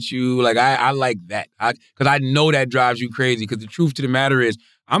about you. Like, I like that. Because I know that drives you crazy. Because the truth to the matter is,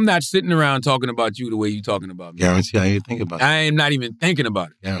 I'm not sitting around talking about you the way you talking about me. Guarantee I ain't thinking about it. I am not even thinking about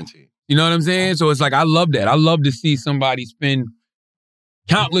it. Guarantee. You know what I'm saying? So it's like, I love that. I love to see somebody spend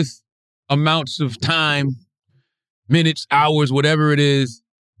countless amounts of time, minutes, hours, whatever it is,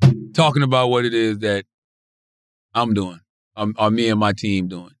 talking about what it is that I'm doing, or me and my team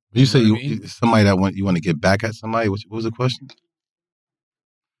doing. You say somebody that you want to get back at somebody? What was the question?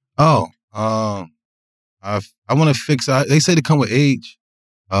 Oh, I want to fix. They say to come with age.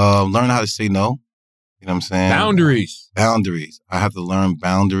 Learn how to say no. You know what I'm saying? Boundaries. I have to learn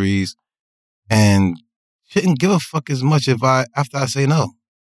boundaries, and shouldn't give a fuck as much after I say no,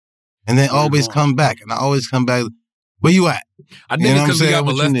 and then always come back. And I always come back. Where you at? I think it's because we got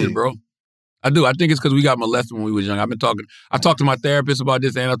molested, bro. I do. I think it's because we got molested when we was young. I talked to my therapist about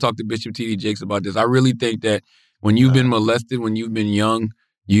this, and I talked to Bishop T.D. Jakes about this. I really think that when you've been molested, when you've been young,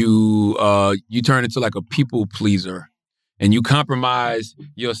 you turn into like a people pleaser. And you compromise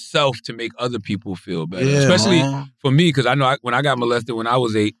yourself to make other people feel better. Yeah, especially for me, because I know when I got molested when I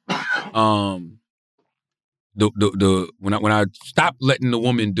was 8, when I stopped letting the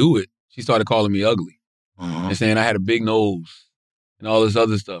woman do it, she started calling me ugly and saying I had a big nose and all this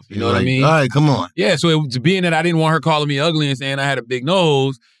other stuff. You know what I mean? All right, come on. Yeah, so being that I didn't want her calling me ugly and saying I had a big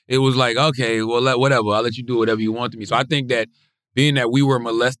nose, it was like, okay, well, whatever. I'll let you do whatever you want to me. So I think that being that we were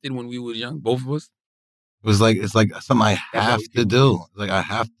molested when we were young, both of us, it's like something I have to do. Like I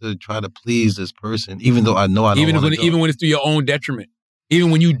have to try to please this person, even though I know I don't want to do it. Even when it's to your own detriment. Even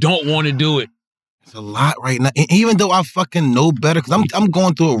when you don't want to do it. It's a lot right now. And even though I fucking know better, because I'm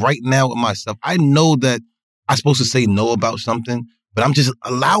going through it right now with myself. I know that I'm supposed to say no about something, but I'm just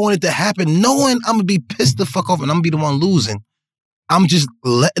allowing it to happen, knowing I'm going to be pissed the fuck off and I'm going to be the one losing. I'm just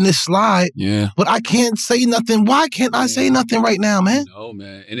letting it slide. Yeah. But I can't say nothing. Why can't I say nothing right now, man? No,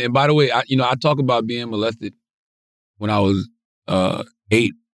 man. And by the way, I talk about being molested when I was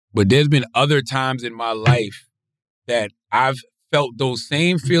 8, but there's been other times in my life that I've felt those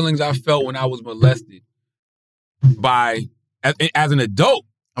same feelings I felt when I was molested as an adult.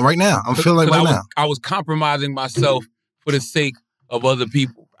 Right now. I'm feeling like now. I was compromising myself for the sake of other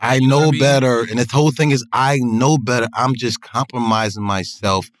people. I know better. And the whole thing is I know better. I'm just compromising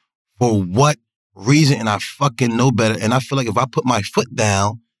myself for what reason? And I fucking know better. And I feel like if I put my foot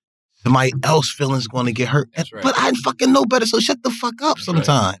down, somebody else's feelings going to get hurt. That's right. But I fucking know better. So shut the fuck up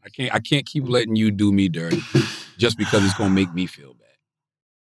sometime. Right. I can't keep letting you do me dirty just because it's going to make me feel bad.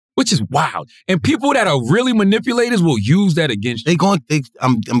 Which is wild. And people that are really manipulators will use that against you.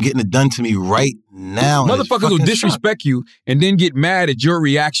 I'm getting it done to me right now. Motherfuckers will disrespect you and then get mad at your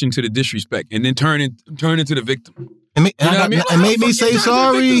reaction to the disrespect and then turn into the victim. And made me say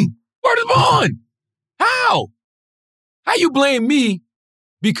sorry. Word is born. How? How you blame me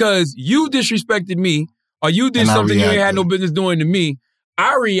because you disrespected me or you did something you ain't had no business doing to me?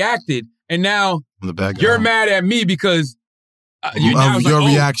 I reacted and now you're mad at me because your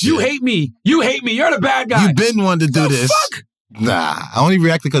reaction. You hate me. You hate me. You're the bad guy. You've been one to do this. Fuck? Nah, I only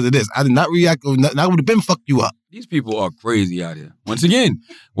reacted because of this. I did not react. I would have been fucked you up. These people are crazy out here. Once again,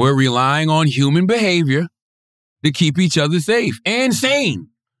 we're relying on human behavior to keep each other safe and sane.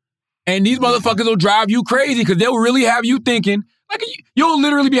 And these motherfuckers will drive you crazy because they'll really have you thinking, like you'll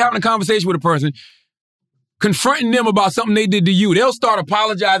literally be having a conversation with a person. confronting them about something they did to you. They'll start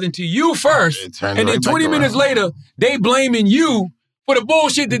apologizing to you first, and then 20 minutes later, they blaming you for the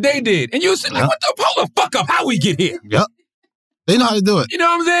bullshit that they did. And you say, like, hold the fuck up, how we get here? Yep. They know how to do it. You know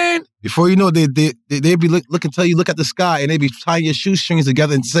what I'm saying? Before you know it, they be looking, tell you, look at the sky, and they be tying your shoestrings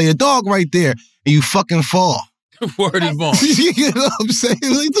together and say, a dog right there, and you fucking fall. Word is born. You know what I'm saying?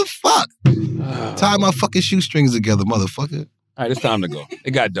 Like, the fuck? Tie my fucking shoestrings together, motherfucker. All right, it's time to go.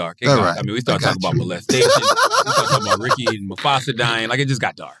 It got dark. I mean, we started talking about molestation. We started talking about Ricky and Mufasa dying. Like, it just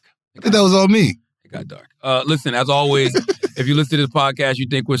got dark. I think that was on me. It got dark. Listen, as always, if you listen to this podcast, you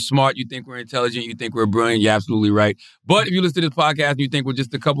think we're smart, you think we're intelligent, you think we're brilliant, you're absolutely right. But if you listen to this podcast and you think we're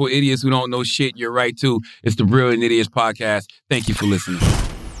just a couple of idiots who don't know shit, you're right, too. It's the Brilliant Idiots Podcast. Thank you for listening.